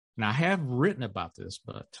 and I have written about this,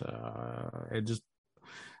 but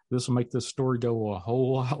this will make this story go a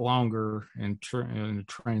whole lot longer and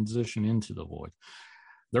transition into the void.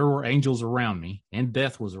 There were angels around me, and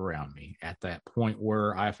death was around me at that point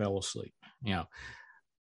where I fell asleep.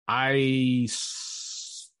 I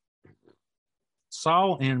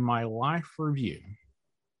saw in my life review,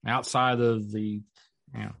 outside of the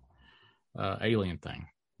alien thing,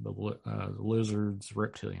 the lizards,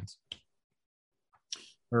 reptilians,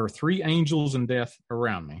 there were 3 angels and death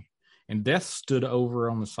around me, and death stood over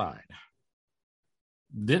on the side.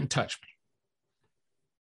 Didn't touch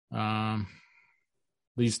me.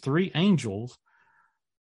 These 3 angels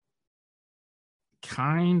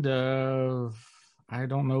kind of, I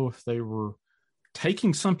don't know if they were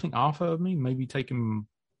taking something off of me, maybe taking,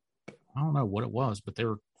 I don't know what it was, but they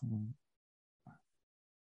were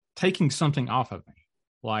taking something off of me,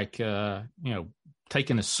 like,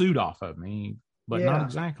 taking a suit off of me, but not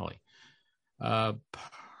exactly. Like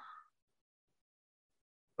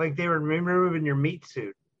they were removing your meat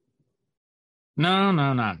suit. No,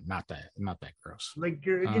 not that gross. Like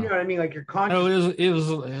you know what I mean? Like your conscious. No,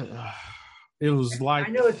 it was like,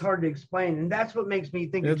 I know it's hard to explain, and that's what makes me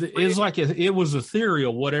think it's like it was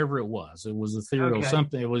ethereal, whatever it was. It was ethereal,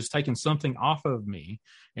 something. It was taking something off of me,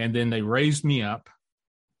 and then they raised me up,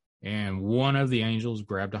 and one of the angels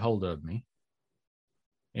grabbed a hold of me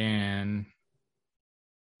and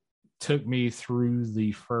took me through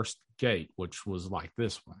the first gate, which was like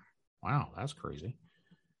this one. Wow, that's crazy.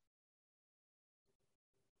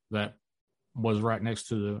 That was right next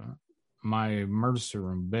to my emergency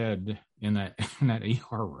room bed in that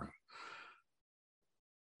ER room.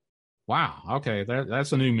 Wow. Okay,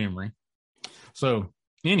 that's a new memory. So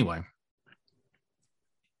anyway,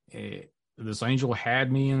 this angel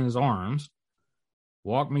had me in his arms,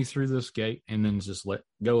 walked me through this gate, and then just let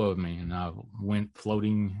go of me, and I went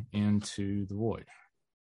floating into the void.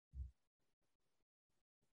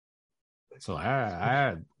 So I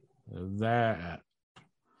had that.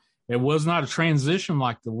 It was not a transition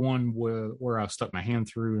like the one where I stuck my hand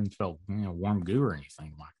through and felt warm goo or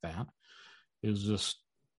anything like that. It was just,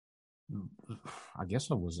 I guess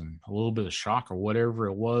I was in a little bit of shock or whatever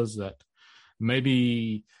it was, that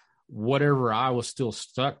maybe whatever I was still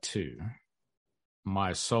stuck to,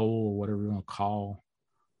 my soul or whatever you want to call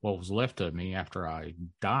what was left of me after I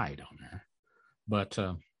died on there. But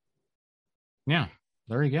yeah,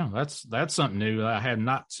 there you go. That's something new that I had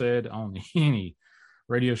not said on any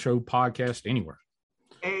radio show, podcast, anywhere.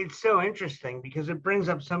 It's so interesting because it brings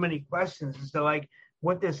up so many questions as to like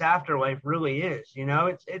what this afterlife really is.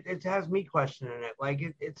 It has me questioning it. Like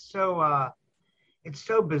it's so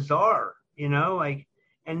bizarre. Like,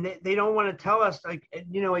 and they don't want to tell us, like,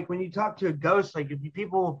 like when you talk to a ghost, like if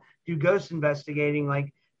people do ghost investigating,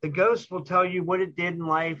 like the ghost will tell you what it did in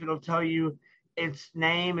life. It'll tell you its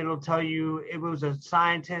name. It'll tell you if it was a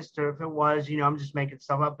scientist or if it was, I'm just making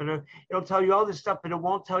stuff up, but it'll tell you all this stuff, but it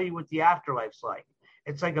won't tell you what the afterlife's like.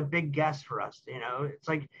 it's like a big guess for us.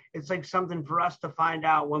 It's like something for us to find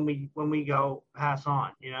out when we go pass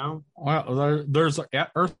on. Well, there's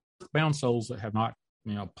earthbound souls that have not,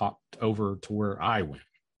 popped over to where I went.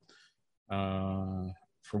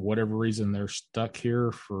 For whatever reason, they're stuck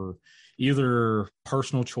here for either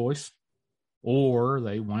personal choice, or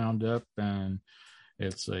they wound up and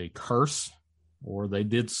it's a curse, or they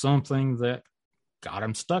did something that got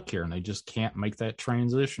them stuck here and they just can't make that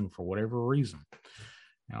transition for whatever reason.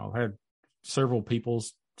 I've had several people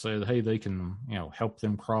say that, hey, they can, help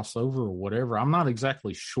them cross over or whatever. I'm not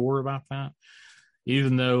exactly sure about that,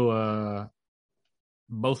 even though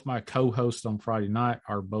both my co-hosts on Friday night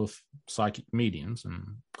are both psychic mediums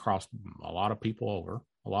and crossed a lot of people over,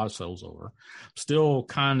 a lot of souls over. Still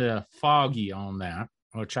kind of foggy on that,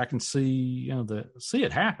 which I can see, see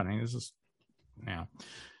it happening. It's just,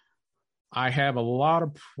 I have a lot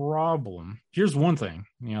of problem. Here's one thing,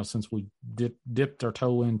 since we dipped our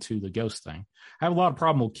toe into the ghost thing, I have a lot of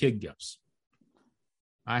problem with kid ghosts.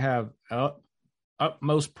 I have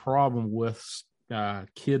utmost problem with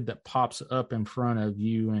kid that pops up in front of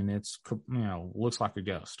you and it's, looks like a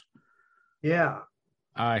ghost. Yeah.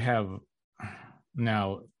 I have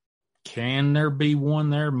now, can there be one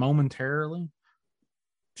there momentarily?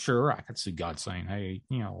 Sure, I could see God saying, hey,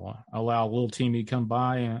 allow little Timmy to come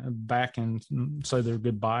by and back and say their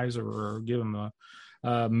goodbyes, or give him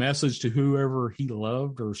a message to whoever he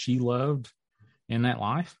loved or she loved in that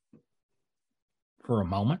life for a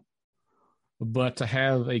moment. But to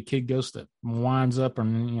have a kid ghost that winds up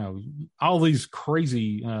and, all these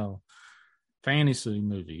crazy fantasy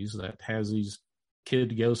movies that has these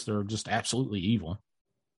kid ghosts that are just absolutely evil,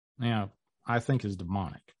 I think is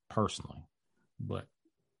demonic personally. But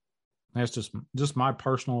that's just my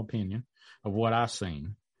personal opinion of what I've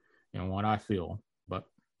seen and what I feel. But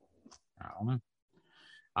I don't know.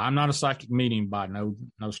 I'm not a psychic medium by no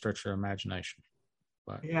stretch of imagination.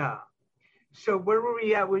 But yeah. So where were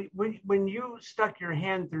we at when you stuck your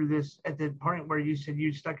hand through this, at the point where you said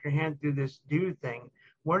you stuck your hand through this dude thing?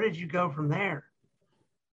 Where did you go from there?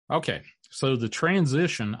 Okay, so the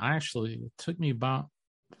transition it took me about,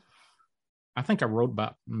 I think I wrote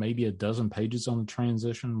about maybe a dozen pages on the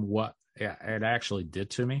transition, what it actually did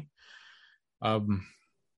to me. I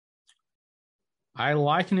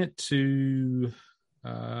liken it to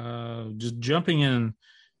just jumping in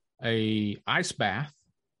a ice bath,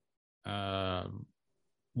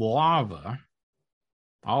 lava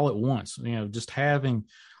all at once, just having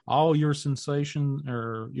all your sensation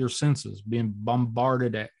or your senses being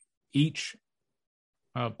bombarded at each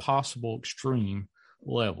possible extreme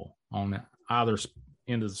level on either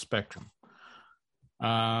end of the spectrum.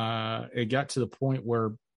 It got to the point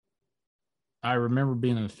where I remember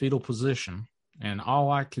being in a fetal position, and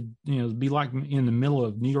all I could, be like in the middle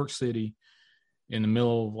of New York City, in the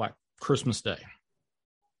middle of like Christmas Day.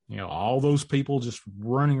 All those people just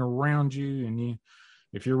running around you, and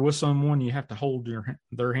if you're with someone, you have to hold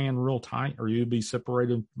their hand real tight, or you'd be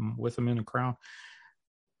separated with them in a crowd.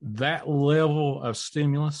 That level of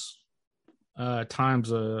stimulus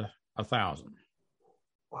times 1,000.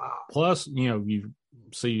 Wow. Plus, you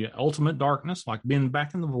see ultimate darkness, like being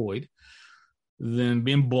back in the void, then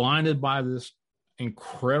being blinded by this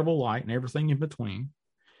incredible light and everything in between.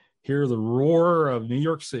 Hear the roar of New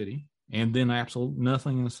York City, and then absolute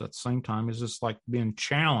nothingness at the same time. Is just like being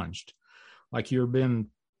challenged, like you're being,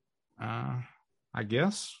 I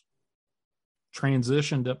guess,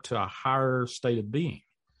 transitioned up to a higher state of being.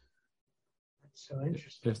 That's so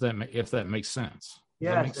interesting. If that makes sense.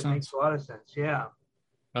 Yes, it makes a lot of sense. Yeah.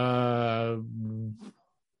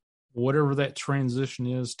 Whatever that transition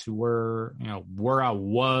is to where I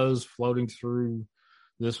was floating through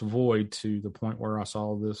this void to the point where I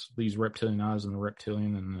saw these reptilian eyes and the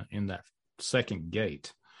reptilian in that second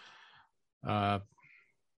gate. I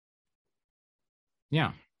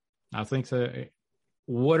think that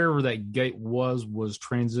whatever that gate was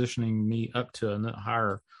transitioning me up to a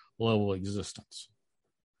higher level of existence.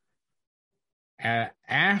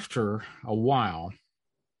 After a while,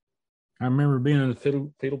 I remember being in a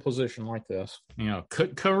fetal position like this.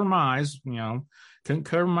 Couldn't cover my eyes. Couldn't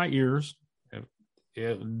cover my ears.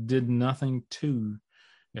 It did nothing to,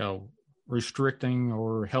 restricting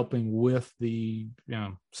or helping with the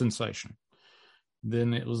sensation.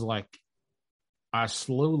 Then it was like I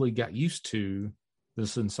slowly got used to the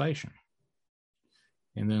sensation,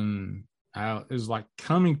 and then it was like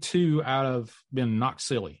coming to out of being knocked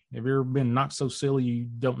silly. Have you ever been knocked so silly you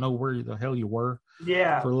don't know where the hell you were?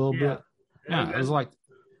 Yeah, for a little bit. Yeah, it was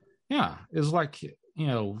like,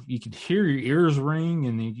 you could hear your ears ring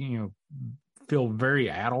and you feel very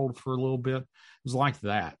addled for a little bit. It was like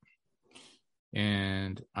that.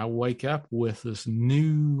 And I wake up with this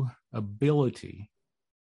new ability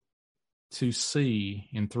to see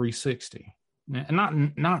in 360.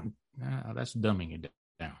 And not that's dumbing it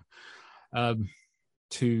down.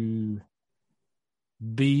 To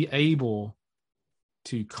be able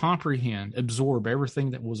to comprehend, absorb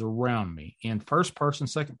everything that was around me in first person,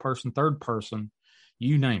 second person, third person,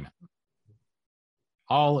 you name it,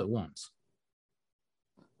 all at once.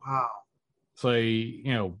 Wow. So,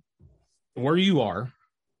 where you are,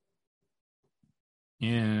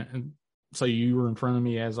 and so you were in front of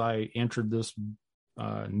me as I entered this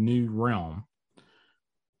new realm,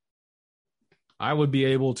 I would be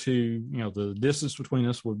able to, the distance between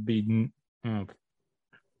us would be,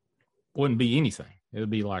 wouldn't be anything. It would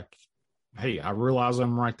be like, hey, I realize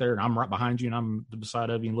I'm right there and I'm right behind you and I'm to the side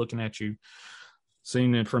of you and looking at you,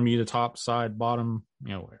 seeing it from you, the top, side, bottom,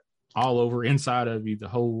 all over, inside of you, the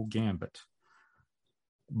whole gambit.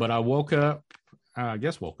 But I woke up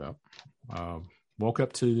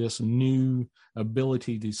to this new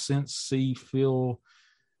ability to sense, see, feel,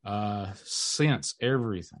 sense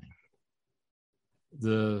everything.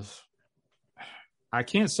 I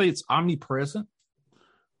can't say it's omnipresent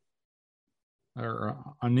or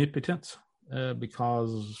omnipotent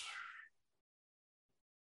because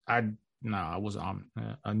I wasn't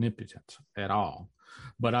omnipotent at all,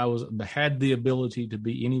 but I had the ability to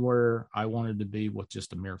be anywhere I wanted to be with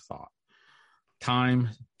just a mere thought.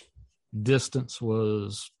 Time, distance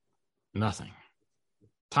was nothing.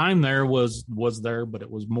 Time there was there, but it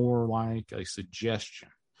was more like a suggestion.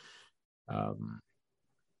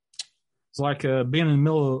 It's like being in the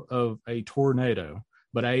middle of a tornado,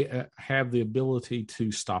 but I have the ability to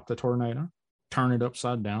stop the tornado, turn it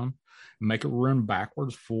upside down, make it run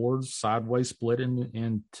backwards, forwards, sideways, split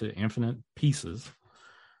into infinite pieces,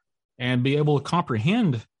 and be able to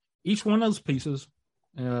comprehend each one of those pieces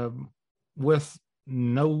with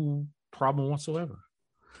no problem whatsoever.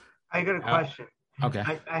 I got a question. Okay.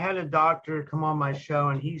 I had a doctor come on my show,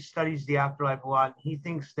 and he studies the afterlife a lot. He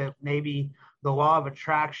thinks that maybe the law of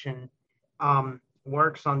attraction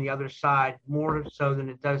works on the other side more so than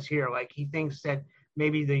it does here. Like, he thinks that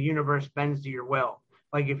maybe the universe bends to your will.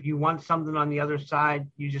 Like, if you want something on the other side,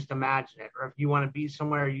 you just imagine it. Or if you want to be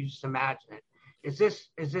somewhere, you just imagine it. Is this,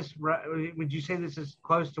 would you say this is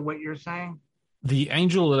close to what you're saying? The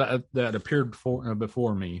angel that appeared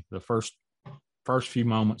before me, the first few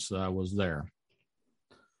moments that I was there,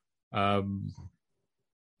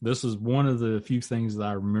 this is one of the few things that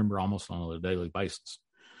I remember almost on a daily basis.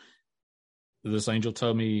 This angel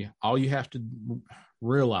told me, all you have to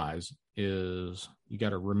realize is you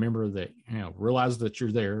got to remember that, realize that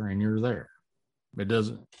you're there and you're there. It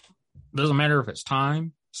doesn't matter if it's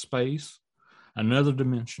time, space, another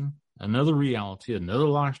dimension, another reality, another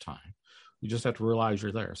lifetime. You just have to realize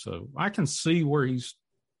you're there. So I can see where he's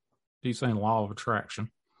saying law of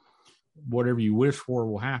attraction. Whatever you wish for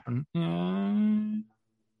will happen.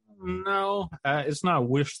 No, it's not a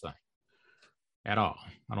wish thing at all.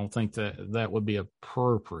 I don't think that would be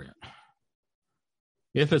appropriate.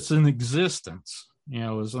 If it's in existence,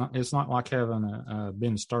 it's not like having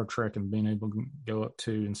been Star Trek and being able to go up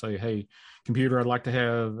to and say, "Hey, computer, I'd like to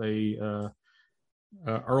have a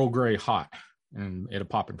Earl Grey hot," and it'll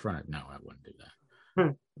pop in front of it. No, I wouldn't do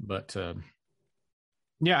that. But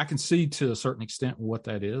yeah, I can see to a certain extent what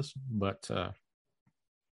that is. But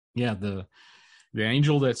yeah, the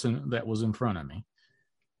angel that was in front of me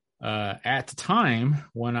at the time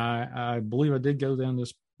when I believe I did go down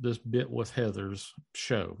this bit with Heather's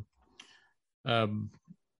show.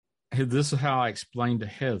 This is how I explained to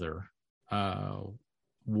Heather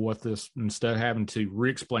what this, instead of having to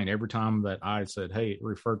re-explain every time that I said, "Hey,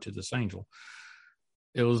 refer to this angel."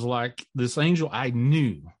 It was like this angel I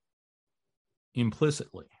knew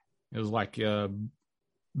implicitly. It was like being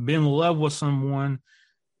in love with someone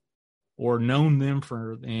or known them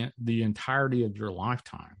for the entirety of your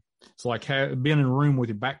lifetime. It's like being in a room with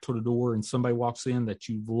your back to the door and somebody walks in that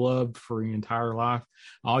you've loved for your entire life.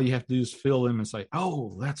 All you have to do is feel them and say,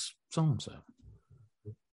 "Oh, that's so-and-so."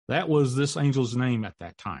 That was this angel's name at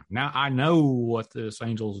that time. Now, I know what this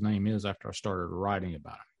angel's name is after I started writing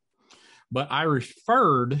about it. But I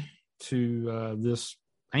referred to this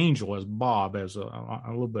angel as Bob as a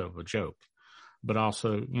little bit of a joke, but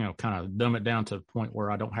also, kind of dumb it down to the point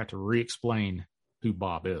where I don't have to re-explain who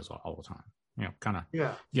Bob is all the time. Kind of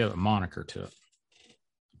get a moniker to it.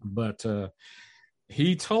 But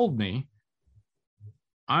he told me,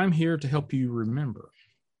 "I'm here to help you remember."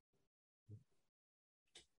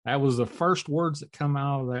 That was the first words that come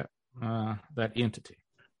out of that entity.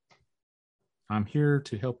 I'm here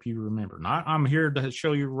to help you remember. Not I'm here to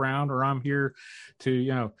show you around, or I'm here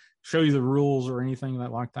to, show you the rules or anything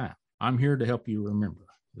like that. I'm here to help you remember,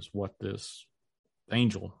 is what this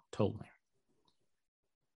angel told me.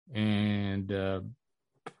 And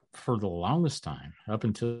for the longest time, up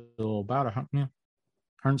until about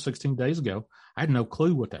 116 days ago, I had no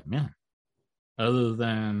clue what that meant, other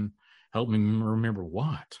than help me remember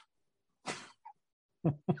what.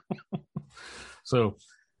 So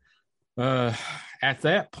at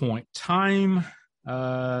that point, time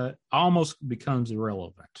almost becomes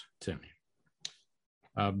irrelevant to me.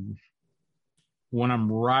 When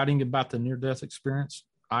I'm writing about the near-death experience,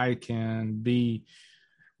 I can be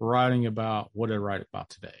writing about what I write about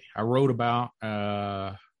today. I wrote about,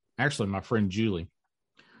 actually, my friend Julie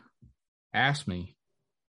asked me,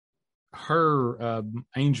 her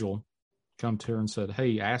angel come to her and said,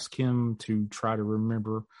 hey, ask him to try to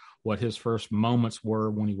remember what his first moments were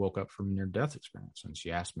when he woke up from a near-death experience. And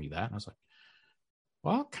she asked me that. And I was like,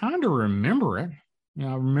 well, I kind of remember it. You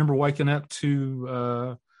know, I remember waking up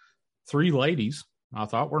to 3 ladies I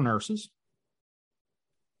thought were nurses.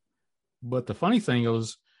 But the funny thing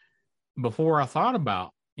was, before I thought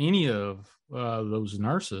about any of those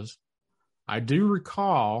nurses, I do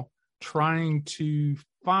recall trying to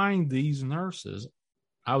find these nurses.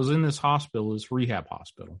 I was in this hospital, this rehab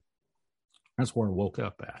hospital. That's where I woke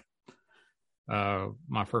up at.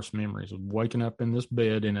 My first memories of waking up in this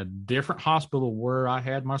bed in a different hospital where I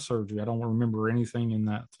had my surgery. I don't remember anything in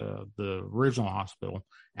that the original hospital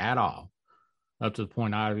at all, up to the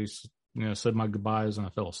point I said my goodbyes and I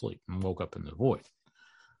fell asleep and woke up in the void.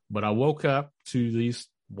 But I woke up to these,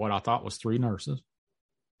 what I thought was 3 nurses.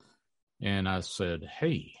 And I said,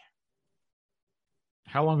 hey,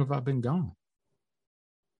 how long have I been gone?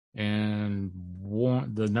 And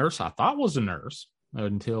the nurse I thought was a nurse,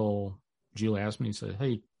 until Julie asked me, and said,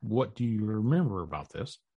 hey, what do you remember about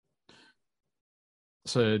this?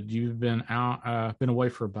 Said, you've been out, been away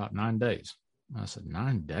for about 9 days. I said,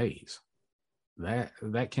 9 days?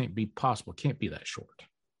 That can't be possible. It can't be that short.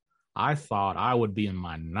 I thought I would be in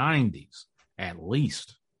my 90s, at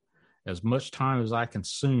least, as much time as I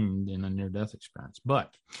consumed in a near-death experience.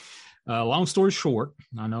 But long story short,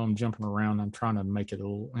 I know I'm jumping around. I'm trying to make it a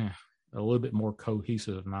little bit more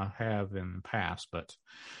cohesive than I have in the past. But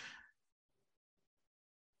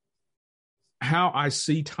how I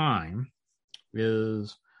see time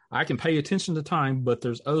is I can pay attention to time, but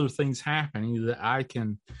there's other things happening that I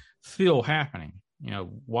can feel happening. You know,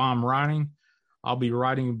 while I'm writing, I'll be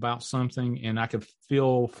writing about something and I could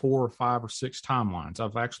feel 4 or 5 or 6 timelines.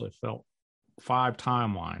 I've actually felt 5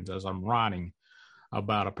 timelines as I'm writing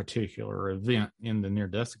about a particular event in the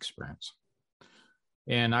near-death experience.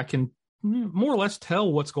 And I can more or less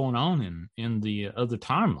tell what's going on in the other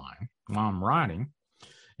timeline while I'm writing.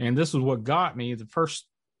 And this is what got me the first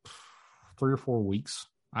 3 or 4 weeks.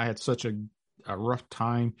 I had such a rough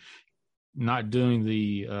time not doing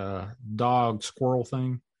the dog squirrel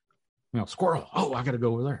thing. You know, squirrel. Oh, I got to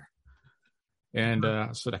go over there. And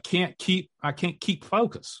I said, I can't keep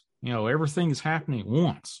focus. You know, everything is happening at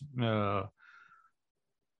once.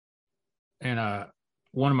 And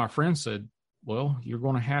one of my friends said, well, you're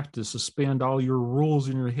going to have to suspend all your rules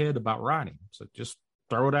in your head about writing. So just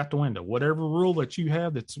throw it out the window. Whatever rule that you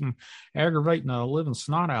have that's aggravating the living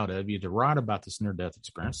snot out of you to write about this near-death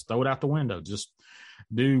experience, throw it out the window. Just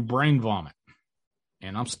do brain vomit.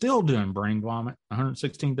 And I'm still doing brain vomit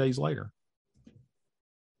 116 days later.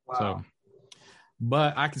 Wow. So,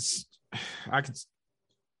 but I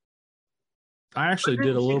actually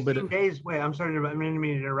did a little bit of days. Wait, I'm sorry. I didn't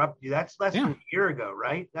mean to interrupt you. That's less than a year ago,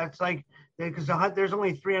 right? That's like, because there's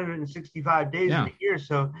only 365 days in a year.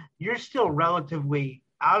 So you're still relatively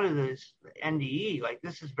out of this NDE. Like,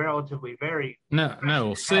 this is relatively very.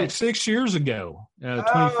 No, 6 years ago,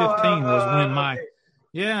 2015 was when my. Okay.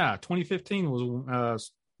 Yeah, 2015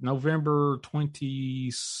 was November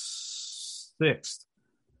 26th,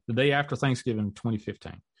 the day after Thanksgiving,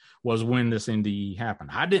 2015, was when this NDE happened.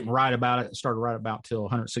 I didn't write about it, started writing about it till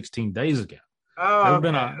 116 days ago. Oh,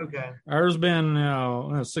 There's been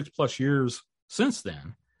 6+ years since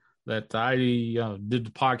then that I did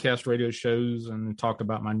the podcast radio shows and talked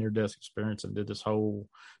about my near-death experience and did this whole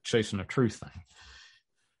chasing the truth thing.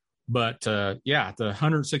 But the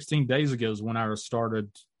 116 days ago is when I started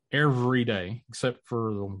every day, except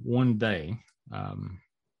for the one day.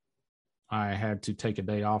 I had to take a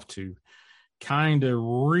day off to kind of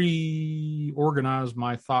reorganize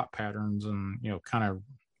my thought patterns and, kind of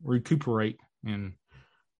recuperate and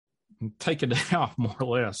take a day off, more or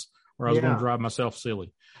less, or I was going to drive myself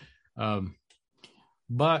silly.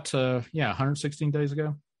 But 116 days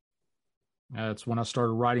ago, that's when I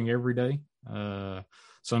started writing every day.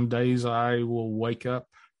 Some days I will wake up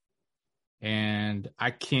and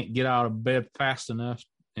I can't get out of bed fast enough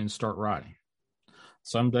and start writing.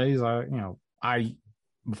 Some days I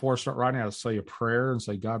before I start writing, I'll say a prayer and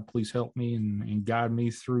say, God, please help me and guide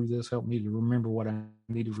me through this. Help me to remember what I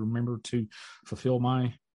need to remember to fulfill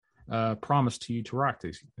my promise to you to write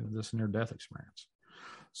this near-death experience.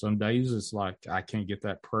 Some days it's like I can't get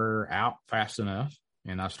that prayer out fast enough,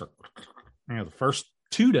 and I start. The first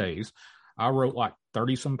 2 days, I wrote like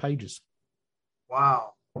 30-some pages.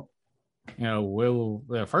 Wow.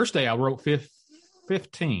 The first day I wrote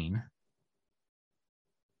 15.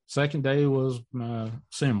 Second day was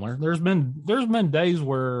similar. There's been days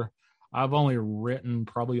where I've only written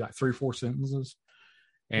probably like 3 or 4 sentences,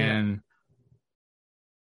 and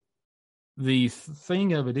the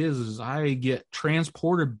thing of it is I get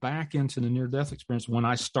transported back into the near-death experience when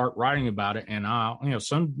I start writing about it, and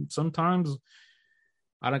sometimes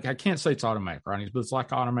I can't say it's automatic writing, but it's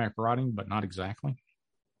like automatic writing, but not exactly.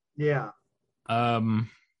 Yeah.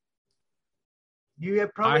 You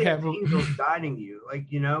have angels guiding you, I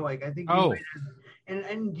think.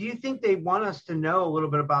 And do you think they want us to know a little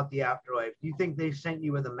bit about the afterlife? Do you think they sent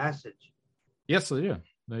you with a message? Yes, they did.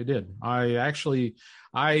 They did.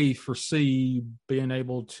 I foresee being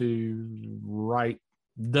able to write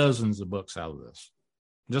dozens of books out of this,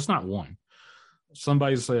 just not one.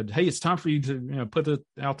 Somebody said, "Hey, it's time for you to put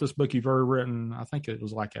out this book you've already written." I think it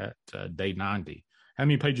was like at day 90. How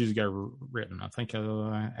many pages you got written? I think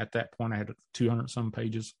at that point I had 200 some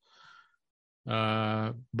pages,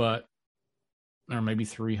 but or maybe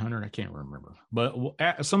 300. I can't remember. But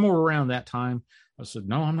somewhere around that time, I said,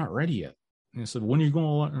 "No, I'm not ready yet." And he said, "When are you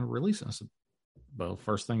going to release it?" I said, "Well,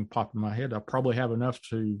 first thing popped in my head, I'll probably have enough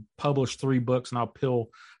to publish 3 books, and I'll peel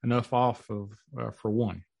enough off of for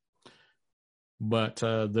one." But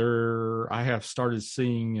I have started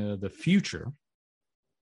seeing the future.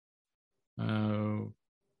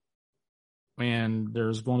 And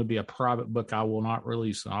there's going to be a private book I will not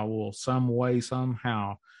release. I will some way,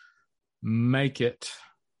 somehow make it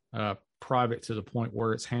private to the point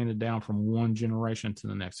where it's handed down from one generation to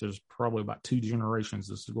the next. There's probably about 2 generations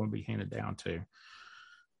this is going to be handed down to.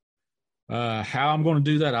 How I'm going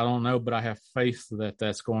to do that, I don't know, but I have faith that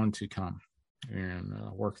that's going to come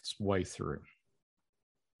and work its way through.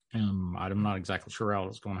 I'm not exactly sure how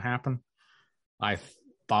it's going to happen. I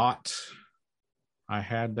thought I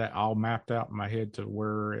had that all mapped out in my head to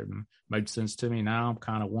where it made sense to me. Now I'm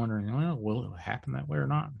kind of wondering, well, will it happen that way or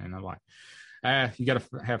not? And I'm like, you got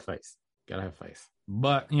to have faith. Got to have faith.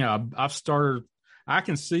 But, I've started, I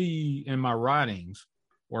can see in my writings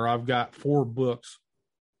where I've got 4 books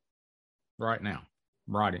right now.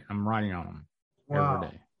 I'm writing on them every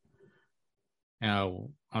day. I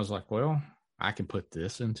was like, well, I can put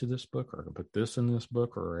this into this book, or I can put this in this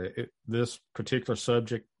book, or this particular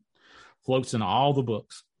subject floats in all the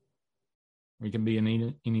books. We can be in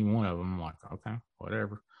any one of them. I'm like, okay,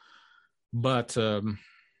 whatever. But the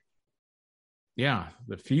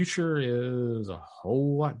future is a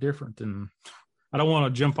whole lot different than. I don't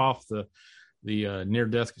want to jump off the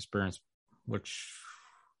near-death experience, which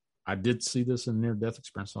I did see this in near-death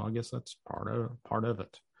experience, so I guess that's part of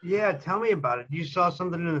it. Yeah, tell me about it. You saw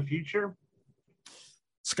something in the future?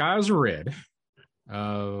 Skies are red,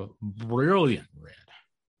 brilliant red,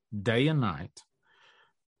 day and night.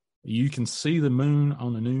 You can see the moon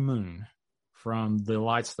on the new moon from the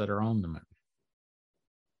lights that are on the moon.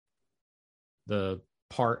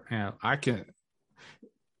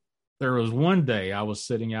 There was one day I was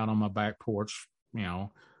sitting out on my back porch.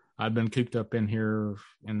 I'd been cooped up in here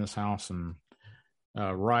in this house and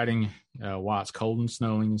writing while it's cold and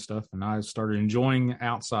snowing and stuff. And I started enjoying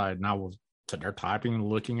outside, and I was there typing and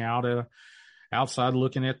looking outside,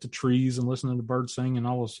 looking at the trees and listening to birds sing. And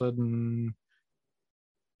all of a sudden,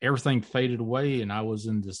 everything faded away, and I was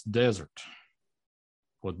in this desert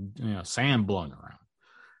with sand blowing around.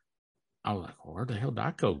 I was like, well, where the hell did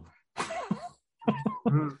I go?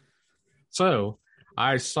 So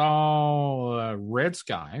I saw red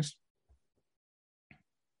skies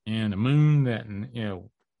and a moon that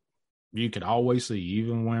you could always see,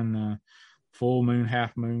 even when full moon,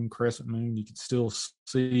 half moon, crescent moon, you could still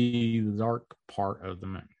see the dark part of the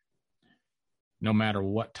moon, no matter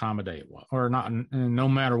what time of day it was, or not, no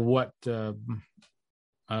matter what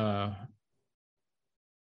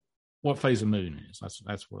phase of moon is.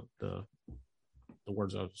 That's what the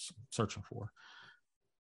words I was searching for.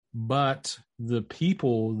 But the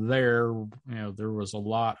people there, there was a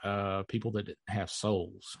lot of people that didn't have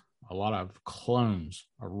souls. A lot of clones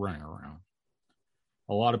are running around.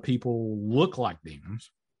 A lot of people look like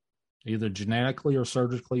demons, either genetically or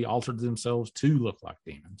surgically altered themselves to look like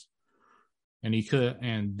demons. and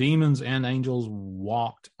and demons and angels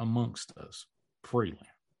walked amongst us freely.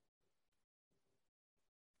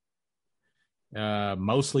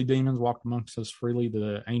 Mostly demons walked amongst us freely.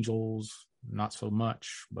 The angels, not so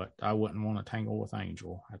much, but I wouldn't want to tangle with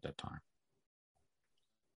angel at that time.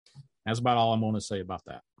 That's about all I'm going to say about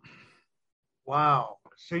that. Wow.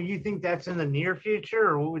 So you think that's in the near future,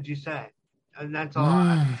 or what would you say? And that's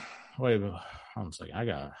all. Wait a minute. Hold on a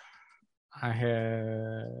second. I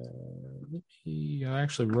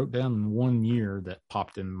actually wrote down 1 year that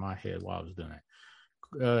popped in my head while I was doing it.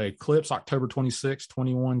 Eclipse, October 26,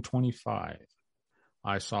 2125.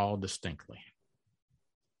 I saw distinctly.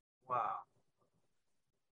 Wow.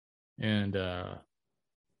 And the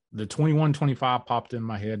 2125 popped in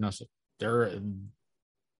my head, and I said, there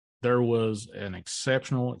was an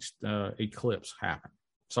exceptional eclipse happen,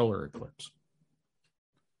 solar eclipse.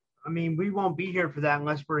 I mean, we won't be here for that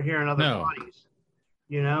unless we're here in other bodies.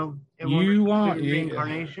 You know, you want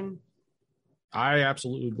reincarnation. I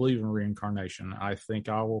absolutely believe in reincarnation. I think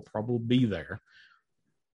I will probably be there,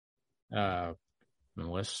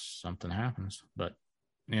 unless something happens, but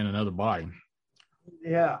in another body.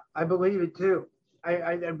 Yeah, I believe it too.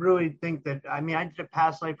 I really think that. I mean, I did a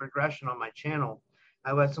past life regression on my channel.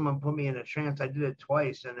 I let someone put me in a trance. I did it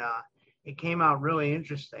twice, and it came out really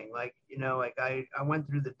interesting. Like, you know, like I went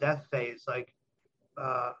through the death phase like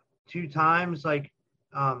 2 times, like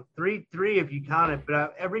three if you count it.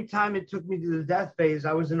 But every time it took me to the death phase,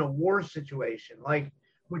 I was in a war situation, like,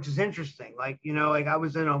 which is interesting. Like, you know, like I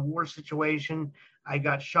was in a war situation. I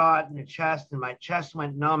got shot in the chest, and my chest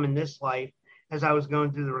went numb in this life as I was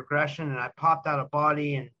going through the regression, and I popped out of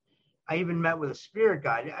body, and I even met with a spirit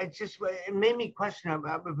guide. It made me question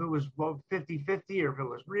if it was 50-50 or if it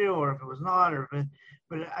was real or if it was not,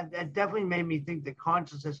 but it definitely made me think that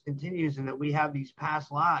consciousness continues and that we have these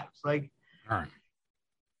past lives. Like, all right.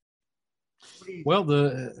 Well,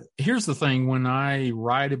 here's the thing. When I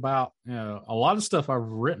write about a lot of stuff I've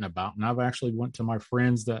written about, and I've actually went to my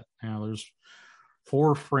friends that, there's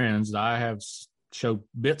 4 friends that I have showed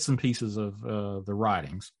bits and pieces of the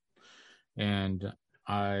writings, and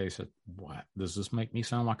I said, "What does this make me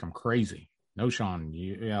sound like I'm crazy?" No, Sean.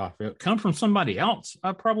 If it come from somebody else,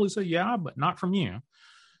 I'd probably say yeah, but not from you.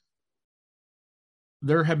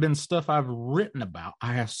 There have been stuff I've written about,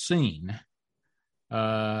 I have seen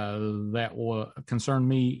that will concern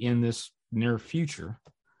me in this near future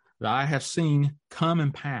that I have seen come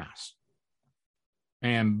and pass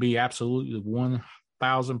and be absolutely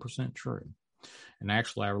 1,000% true. And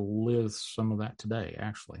actually, I live some of that today,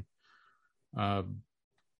 actually.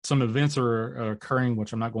 Some events are occurring,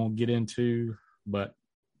 which I'm not going to get into, but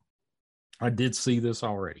I did see this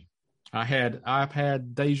already. I've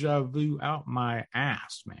had deja vu out my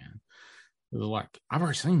ass, man. It was like, I've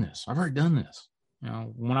already seen this. I've already done this. You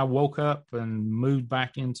know, when I woke up and moved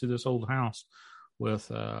back into this old house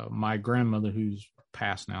with my grandmother, who's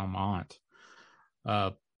passed now, my aunt.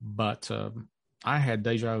 But I had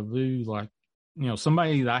deja vu, like, you know,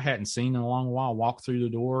 somebody that I hadn't seen in a long while walked through the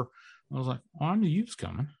door. I was like, well, I knew you was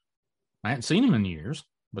coming. I hadn't seen him in years,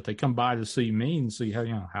 but they come by to see me and see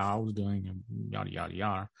how I was doing and yada, yada,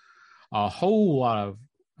 yada. A whole lot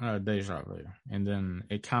of deja vu. And then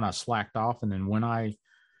it kind of slacked off. And then when I,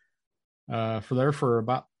 for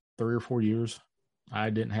about 3 or 4 years, I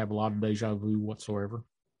didn't have a lot of deja vu whatsoever.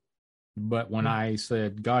 But when I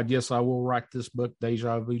said, God, yes, I will write this book,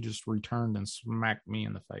 deja vu just returned and smacked me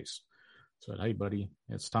in the face. Said, hey, buddy,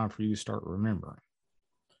 it's time for you to start remembering.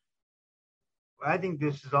 I think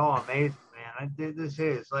this is all amazing, man. This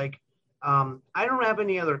is like, I don't have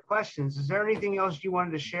any other questions. Is there anything else you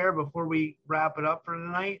wanted to share before we wrap it up for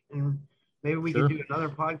tonight? And maybe we can do another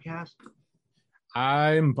podcast.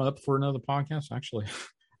 I'm up for another podcast, actually.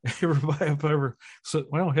 Everybody up over. So,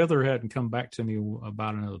 well, Heather hadn't come back to me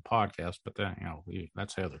about another podcast, but then,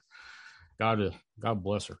 that's Heather. God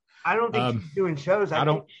bless her. I don't think she's doing shows. I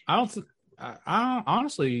don't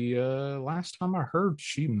honestly, last time I heard,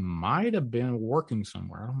 she might have been working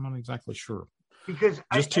somewhere. I'm not exactly sure. Because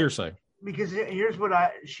just hearsay. Because here's what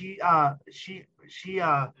she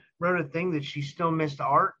wrote a thing that she still missed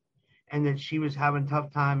art, and that she was having a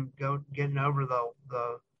tough time getting over the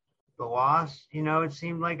loss. You know, it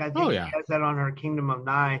seemed like, I think she has that on her Kingdom of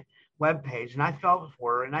Nye webpage, and I felt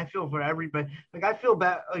for her, and I feel for everybody. Like, I feel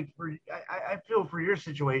bad, like, I feel for your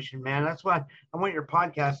situation, man. That's why I want your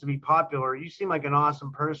podcast to be popular. You seem like an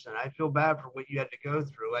awesome person. I feel bad for what you had to go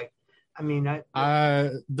through. Like, I mean, I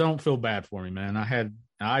don't feel bad for me, man.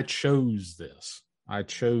 I chose this. I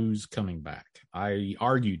chose coming back. I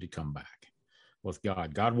argued to come back with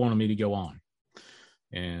God. God wanted me to go on,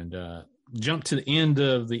 and jump to the end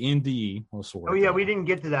of the NDE. Oh yeah, we didn't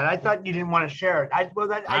get to that. I thought you didn't want to share it.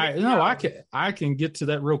 I can get to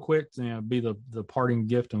that real quick. Be the parting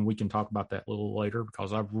gift, and we can talk about that a little later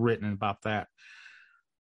because I've written about that.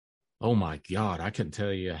 Oh my God, I couldn't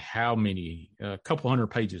tell you how many, a couple hundred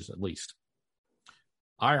pages at least.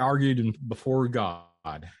 I argued before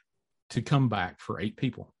God to come back for 8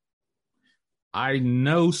 people. I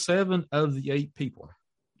know 7 of the 8 people.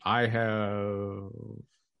 I have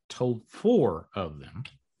told 4 of them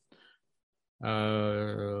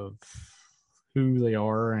who they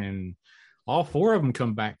are, and all 4 of them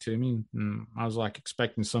come back to me. And I was like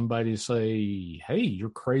expecting somebody to say, hey, you're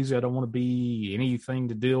crazy. I don't want to be anything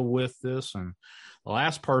to deal with this. And the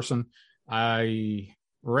last person I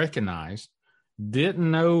recognized didn't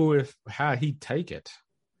know how he'd take it.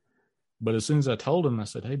 But as soon as I told him, I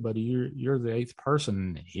said, hey, buddy, you're the 8th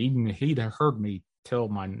person. He'd heard me tell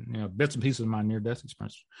my bits and pieces of my near-death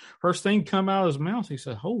experience. First thing come out of his mouth, he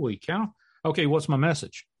said, holy cow. Okay, what's my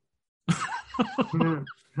message?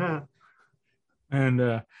 And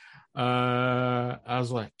I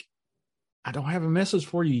was like, I don't have a message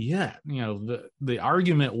for you yet. The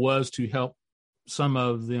argument was to help some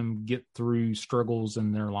of them get through struggles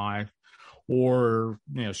in their life, or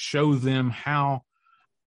show them how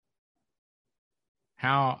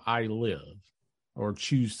I live or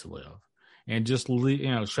choose to live, and just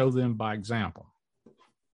show them by example.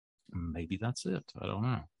 Maybe that's it. I don't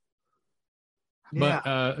know. Yeah.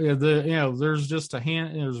 But there's just a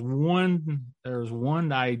hand. There's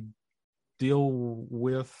one I deal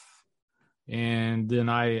with, and then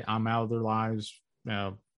I'm out of their lives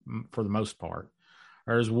for the most part.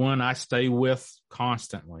 There's one I stay with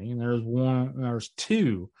constantly, and there's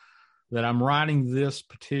 2 that I'm writing this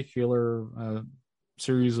particular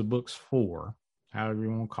series of books for, however you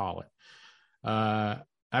want to call it.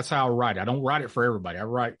 That's how I write. I don't write it for everybody. I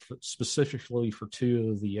write specifically for 2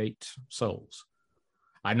 of the 8 souls.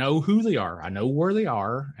 I know who they are. I know where they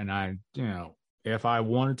are. And if I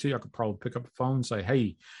wanted to, I could probably pick up the phone and say,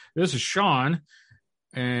 hey, this is Sean.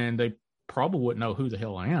 And they probably wouldn't know who the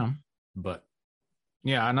hell I am. But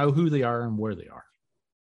yeah, I know who they are and where they are.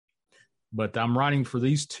 But I'm writing for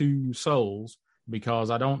these 2 souls because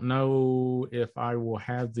I don't know if I will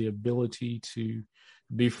have the ability to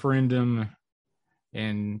befriend them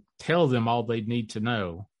and tell them all they need to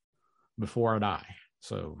know before I die.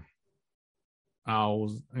 So I'll,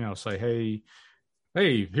 say, hey,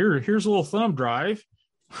 here's a little thumb drive.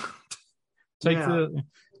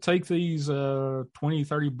 Take these 20,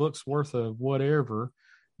 30 books worth of whatever,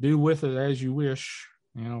 do with it as you wish,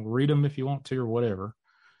 read them if you want to or whatever.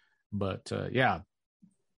 But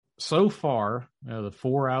so far, the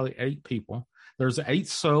 4 out of the 8 people, there's an 8th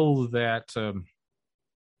soul that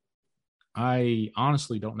I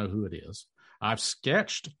honestly don't know who it is. I've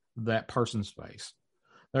sketched that person's face.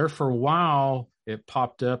 There for a while, it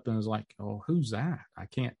popped up and was like, oh, who's that?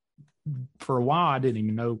 For a while, I didn't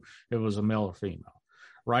even know it was a male or female.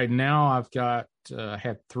 Right now, I've got,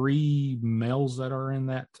 had 3 males that are in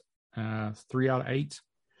that 3 out of 8,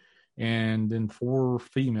 and then 4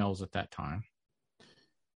 females at that time.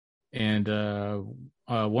 And one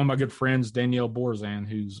of my good friends, Danielle Borzan,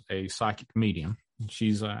 who's a psychic medium.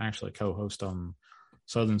 She's actually a co-host on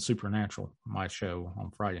Southern Supernatural, my show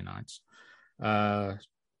on Friday nights.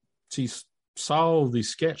 She saw the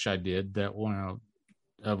sketch I did that one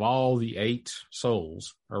of all the 8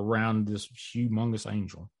 souls around this humongous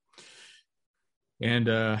angel. And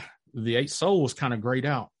the 8 soul was kind of grayed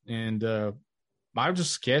out. And I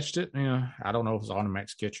just sketched it. I don't know if it was automatic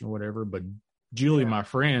sketching or whatever, but Julie, my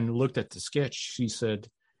friend, looked at the sketch. She said,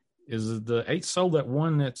 is the 8th soul that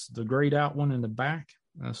one that's the grayed out one in the back?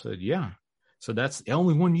 And I said, yeah. So that's the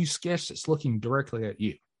only one you sketched that's looking directly at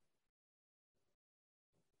you,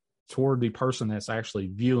 toward the person that's actually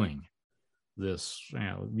viewing this,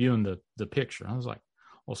 viewing the picture. I was like,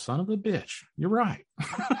 well, son of a bitch, you're right.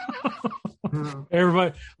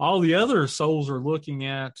 Everybody, all the other souls are looking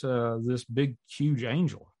at this big, huge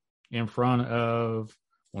angel in front of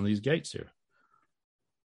one of these gates here.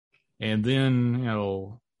 And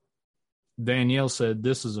then, Danielle said,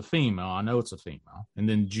 this is a female. I know it's a female. And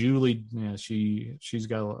then Julie, she's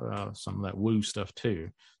got some of that woo stuff too.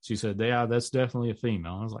 She said, yeah, that's definitely a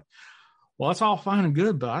female. I was like, well, that's all fine and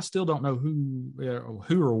good, but I still don't know who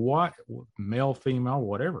or what, male, female,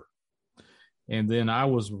 whatever. And then I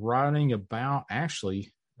was writing about,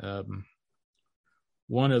 actually,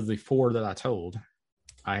 one of the 4 that I told.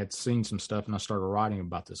 I had seen some stuff and I started writing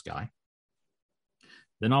about this guy.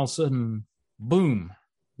 Then all of a sudden, boom,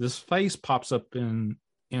 this face pops up in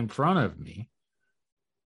front of me,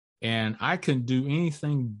 and I couldn't do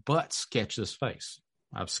anything but sketch this face.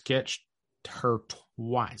 I've sketched her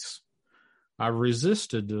twice. I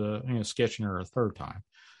resisted, sketching her a third time.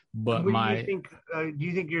 But do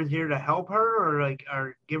you think you're here to help her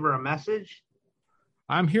or give her a message?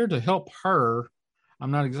 I'm here to help her.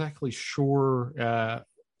 I'm not exactly sure.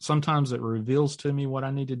 Sometimes it reveals to me what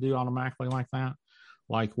I need to do automatically like that.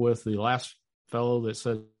 Like with the last fellow that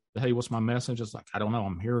said, hey, what's my message? It's like, I don't know.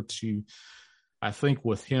 I'm here to, I think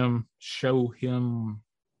with him, show him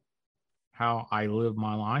how I live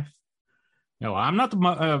my life. I'm not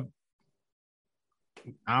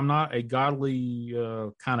I'm not a godly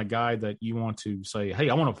kind of guy that you want to say, hey,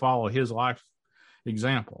 I want to follow his life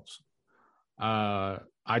examples. I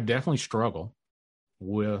definitely struggle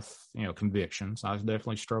with, convictions. I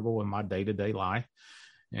definitely struggle with my day-to-day life.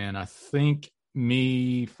 And I think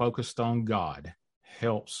me focused on God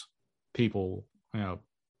helps people, to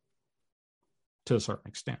a certain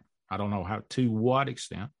extent. I don't know to what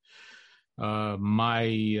extent. My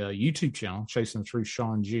YouTube channel, Chasing the Truth,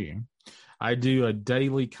 Sean G. I do a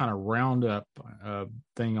daily kind of roundup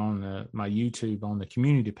thing on my YouTube on the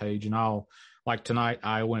community page. And like tonight,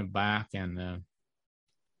 I went back and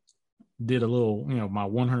did a little, my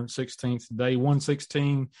 116th day,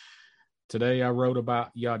 116. Today I wrote about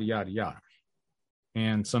yada, yada, yada.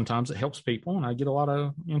 And sometimes it helps people. And I get a lot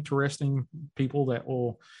of interesting people that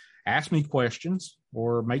will ask me questions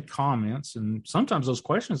or make comments. And sometimes those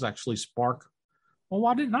questions actually spark, well,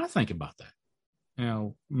 why didn't I think about that?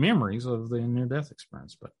 Memories of the near-death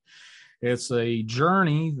experience. But it's a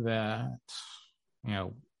journey that,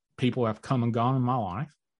 people have come and gone in my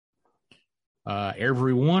life.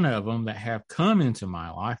 Every one of them that have come into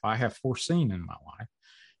my life, I have foreseen in my life.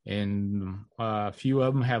 And a few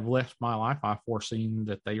of them have left my life. I've foreseen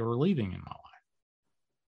that they are leaving in my life.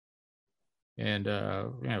 And,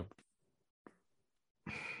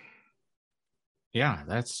 yeah,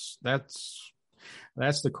 that's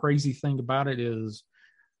the crazy thing about it is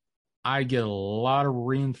I get a lot of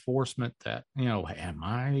reinforcement that, am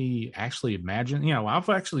I actually imagining, I've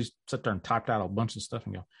actually sat there and typed out a bunch of stuff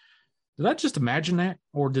and go, did I just imagine that?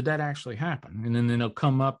 Or did that actually happen? And then it'll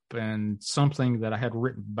come up and something that I had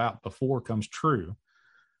written about before comes true.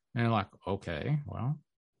 And I'm like, okay, well,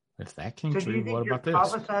 if that came true, what about this?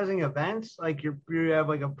 Prophesizing events? Like you have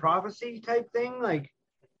like a prophecy type thing? Like,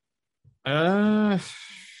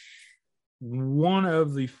 one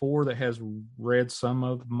of the four that has read some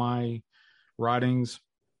of my writings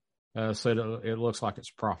said it looks like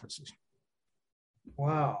it's prophecies.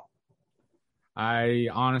 Wow. I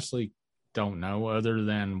honestly don't know, other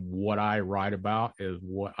than what I write about is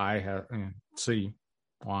what I have see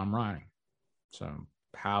while I'm writing. So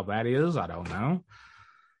how that is, I don't know.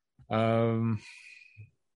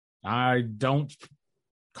 I don't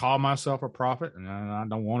call myself a prophet, and I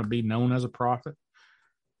don't want to be known as a prophet.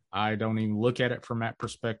 I don't even look at it from that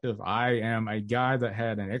perspective. I am a guy that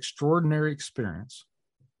had an extraordinary experience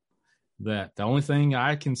that the only thing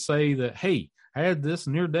I can say that, hey, I had this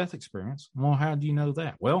near-death experience. Well, how do you know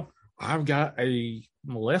that? Well, I've got a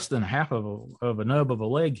less than half of a nub of a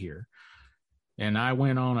leg here. And I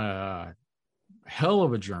went on a hell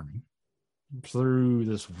of a journey through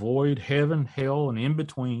this void, heaven, hell, and in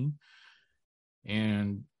between.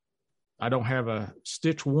 And I don't have a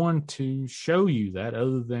stitch one to show you that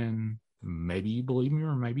other than maybe you believe me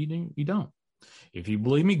or maybe you don't. If you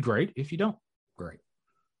believe me, great. If you don't, great.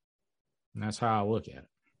 And that's how I look at it.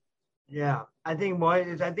 Yeah, I think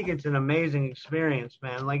it's an amazing experience,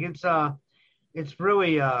 man. Like it's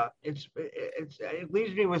really it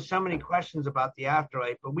leaves me with so many questions about the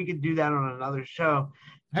afterlife, but we could do that on another show.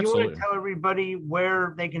 Do you want to tell everybody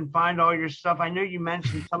where they can find all your stuff? I know you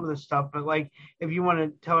mentioned some of the stuff, but like if you want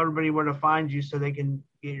to tell everybody where to find you so they can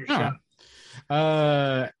get your stuff.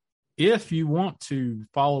 If you want to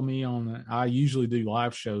follow me I usually do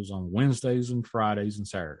live shows on Wednesdays and Fridays and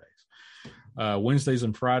Saturdays. Wednesdays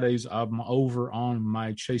and Fridays, I'm over on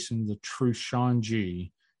my Chasing the Truth Sean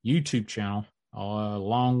G YouTube channel,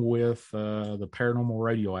 along with the Paranormal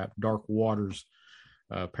Radio app, Dark Waters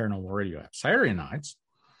Paranormal Radio app. Saturday nights,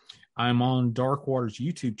 I'm on Dark Waters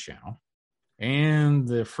YouTube channel and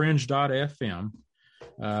the Fringe.fm,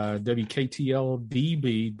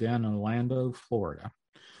 WKTL-DB down in Orlando, Florida.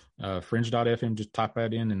 Fringe.fm, just type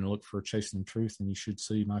that in and look for Chasing the Truth, and you should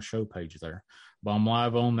see my show page there. But I'm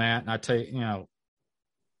live on that, and I tell you,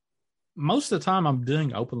 most of the time I'm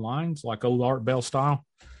doing open lines like old Art Bell style.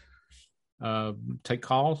 Take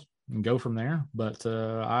calls and go from there. But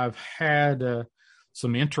I've had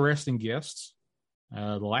some interesting guests.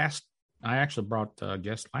 I actually brought a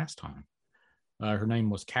guest last time. Her name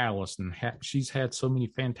was Catalyst, and she's had so many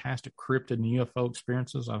fantastic cryptid and UFO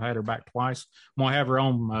experiences. I've had her back twice. I'm going to have her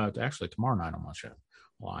on actually tomorrow night on my show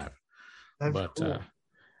live. That's but cool.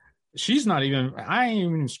 She's not even, I ain't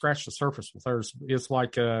even scratched the surface with hers. It's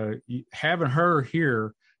like having her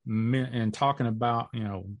here and talking about,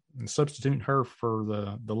 substituting her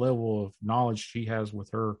for the level of knowledge she has with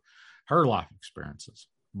her life experiences.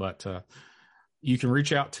 But you can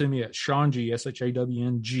reach out to me at Shawn G,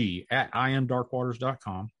 SHAWNG, at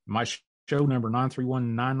IamDarkwaters.com. My show number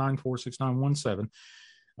 931-994-6917.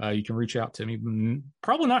 You can reach out to me,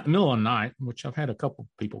 probably not in the middle of the night, which I've had a couple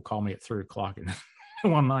people call me at 3:00 and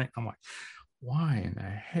one night I'm like, why in the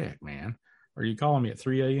heck, man, are you calling me at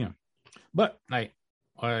 3 a.m.? But hey,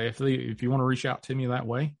 if you want to reach out to me that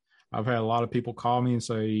way, I've had a lot of people call me and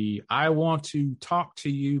say, I want to talk to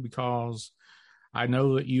you because I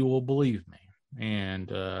know that you will believe me.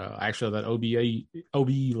 And actually, that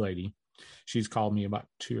OBE lady, she's called me about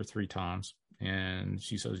 2 or 3 times. And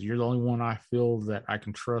she says, you're the only one I feel that I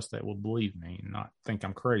can trust that will believe me and not think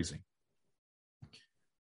I'm crazy.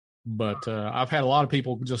 But I've had a lot of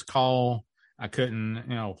people just call. I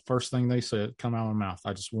couldn't, first thing they said come out of my mouth.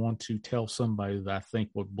 I just want to tell somebody that I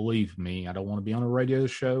think would believe me. I don't want to be on a radio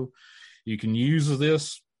show. You can use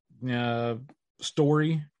this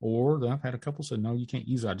story, or I've had a couple say, no, you can't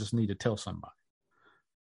use it. I just need to tell somebody.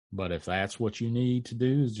 But if that's what you need to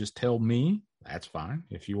do is just tell me, that's fine.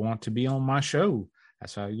 If you want to be on my show,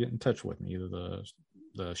 that's how you get in touch with me, either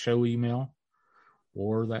the show email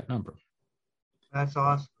or that number. That's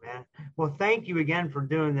awesome, man. Well, thank you again for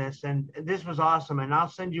doing this. And this was awesome. And I'll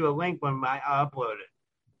send you a link when I upload it.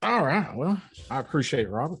 All right. Well, I appreciate it,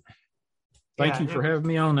 Robert. Thank you for having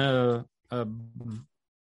me on. It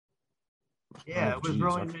was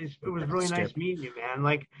really nice. It was really nice meeting you, man.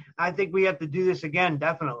 Like, I think we have to do this again,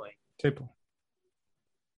 definitely. Typical.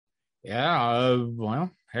 Yeah.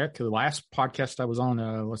 Well, heck, the last podcast I was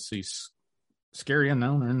on, let's see, Scary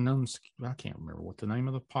Unknown. I can't remember what the name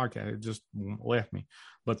of the podcast. It just left me.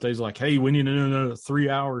 But they's like, hey, we need to do another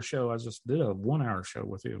 3-hour show. I just did a 1-hour show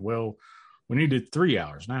with you. Well, we needed 3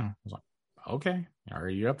 hours now. I was like, okay, are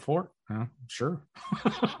you up for it? Sure.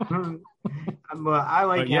 I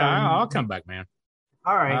like. I'll come back, man.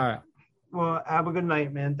 All right. Well, have a good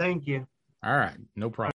night, man. Thank you. All right, no problem.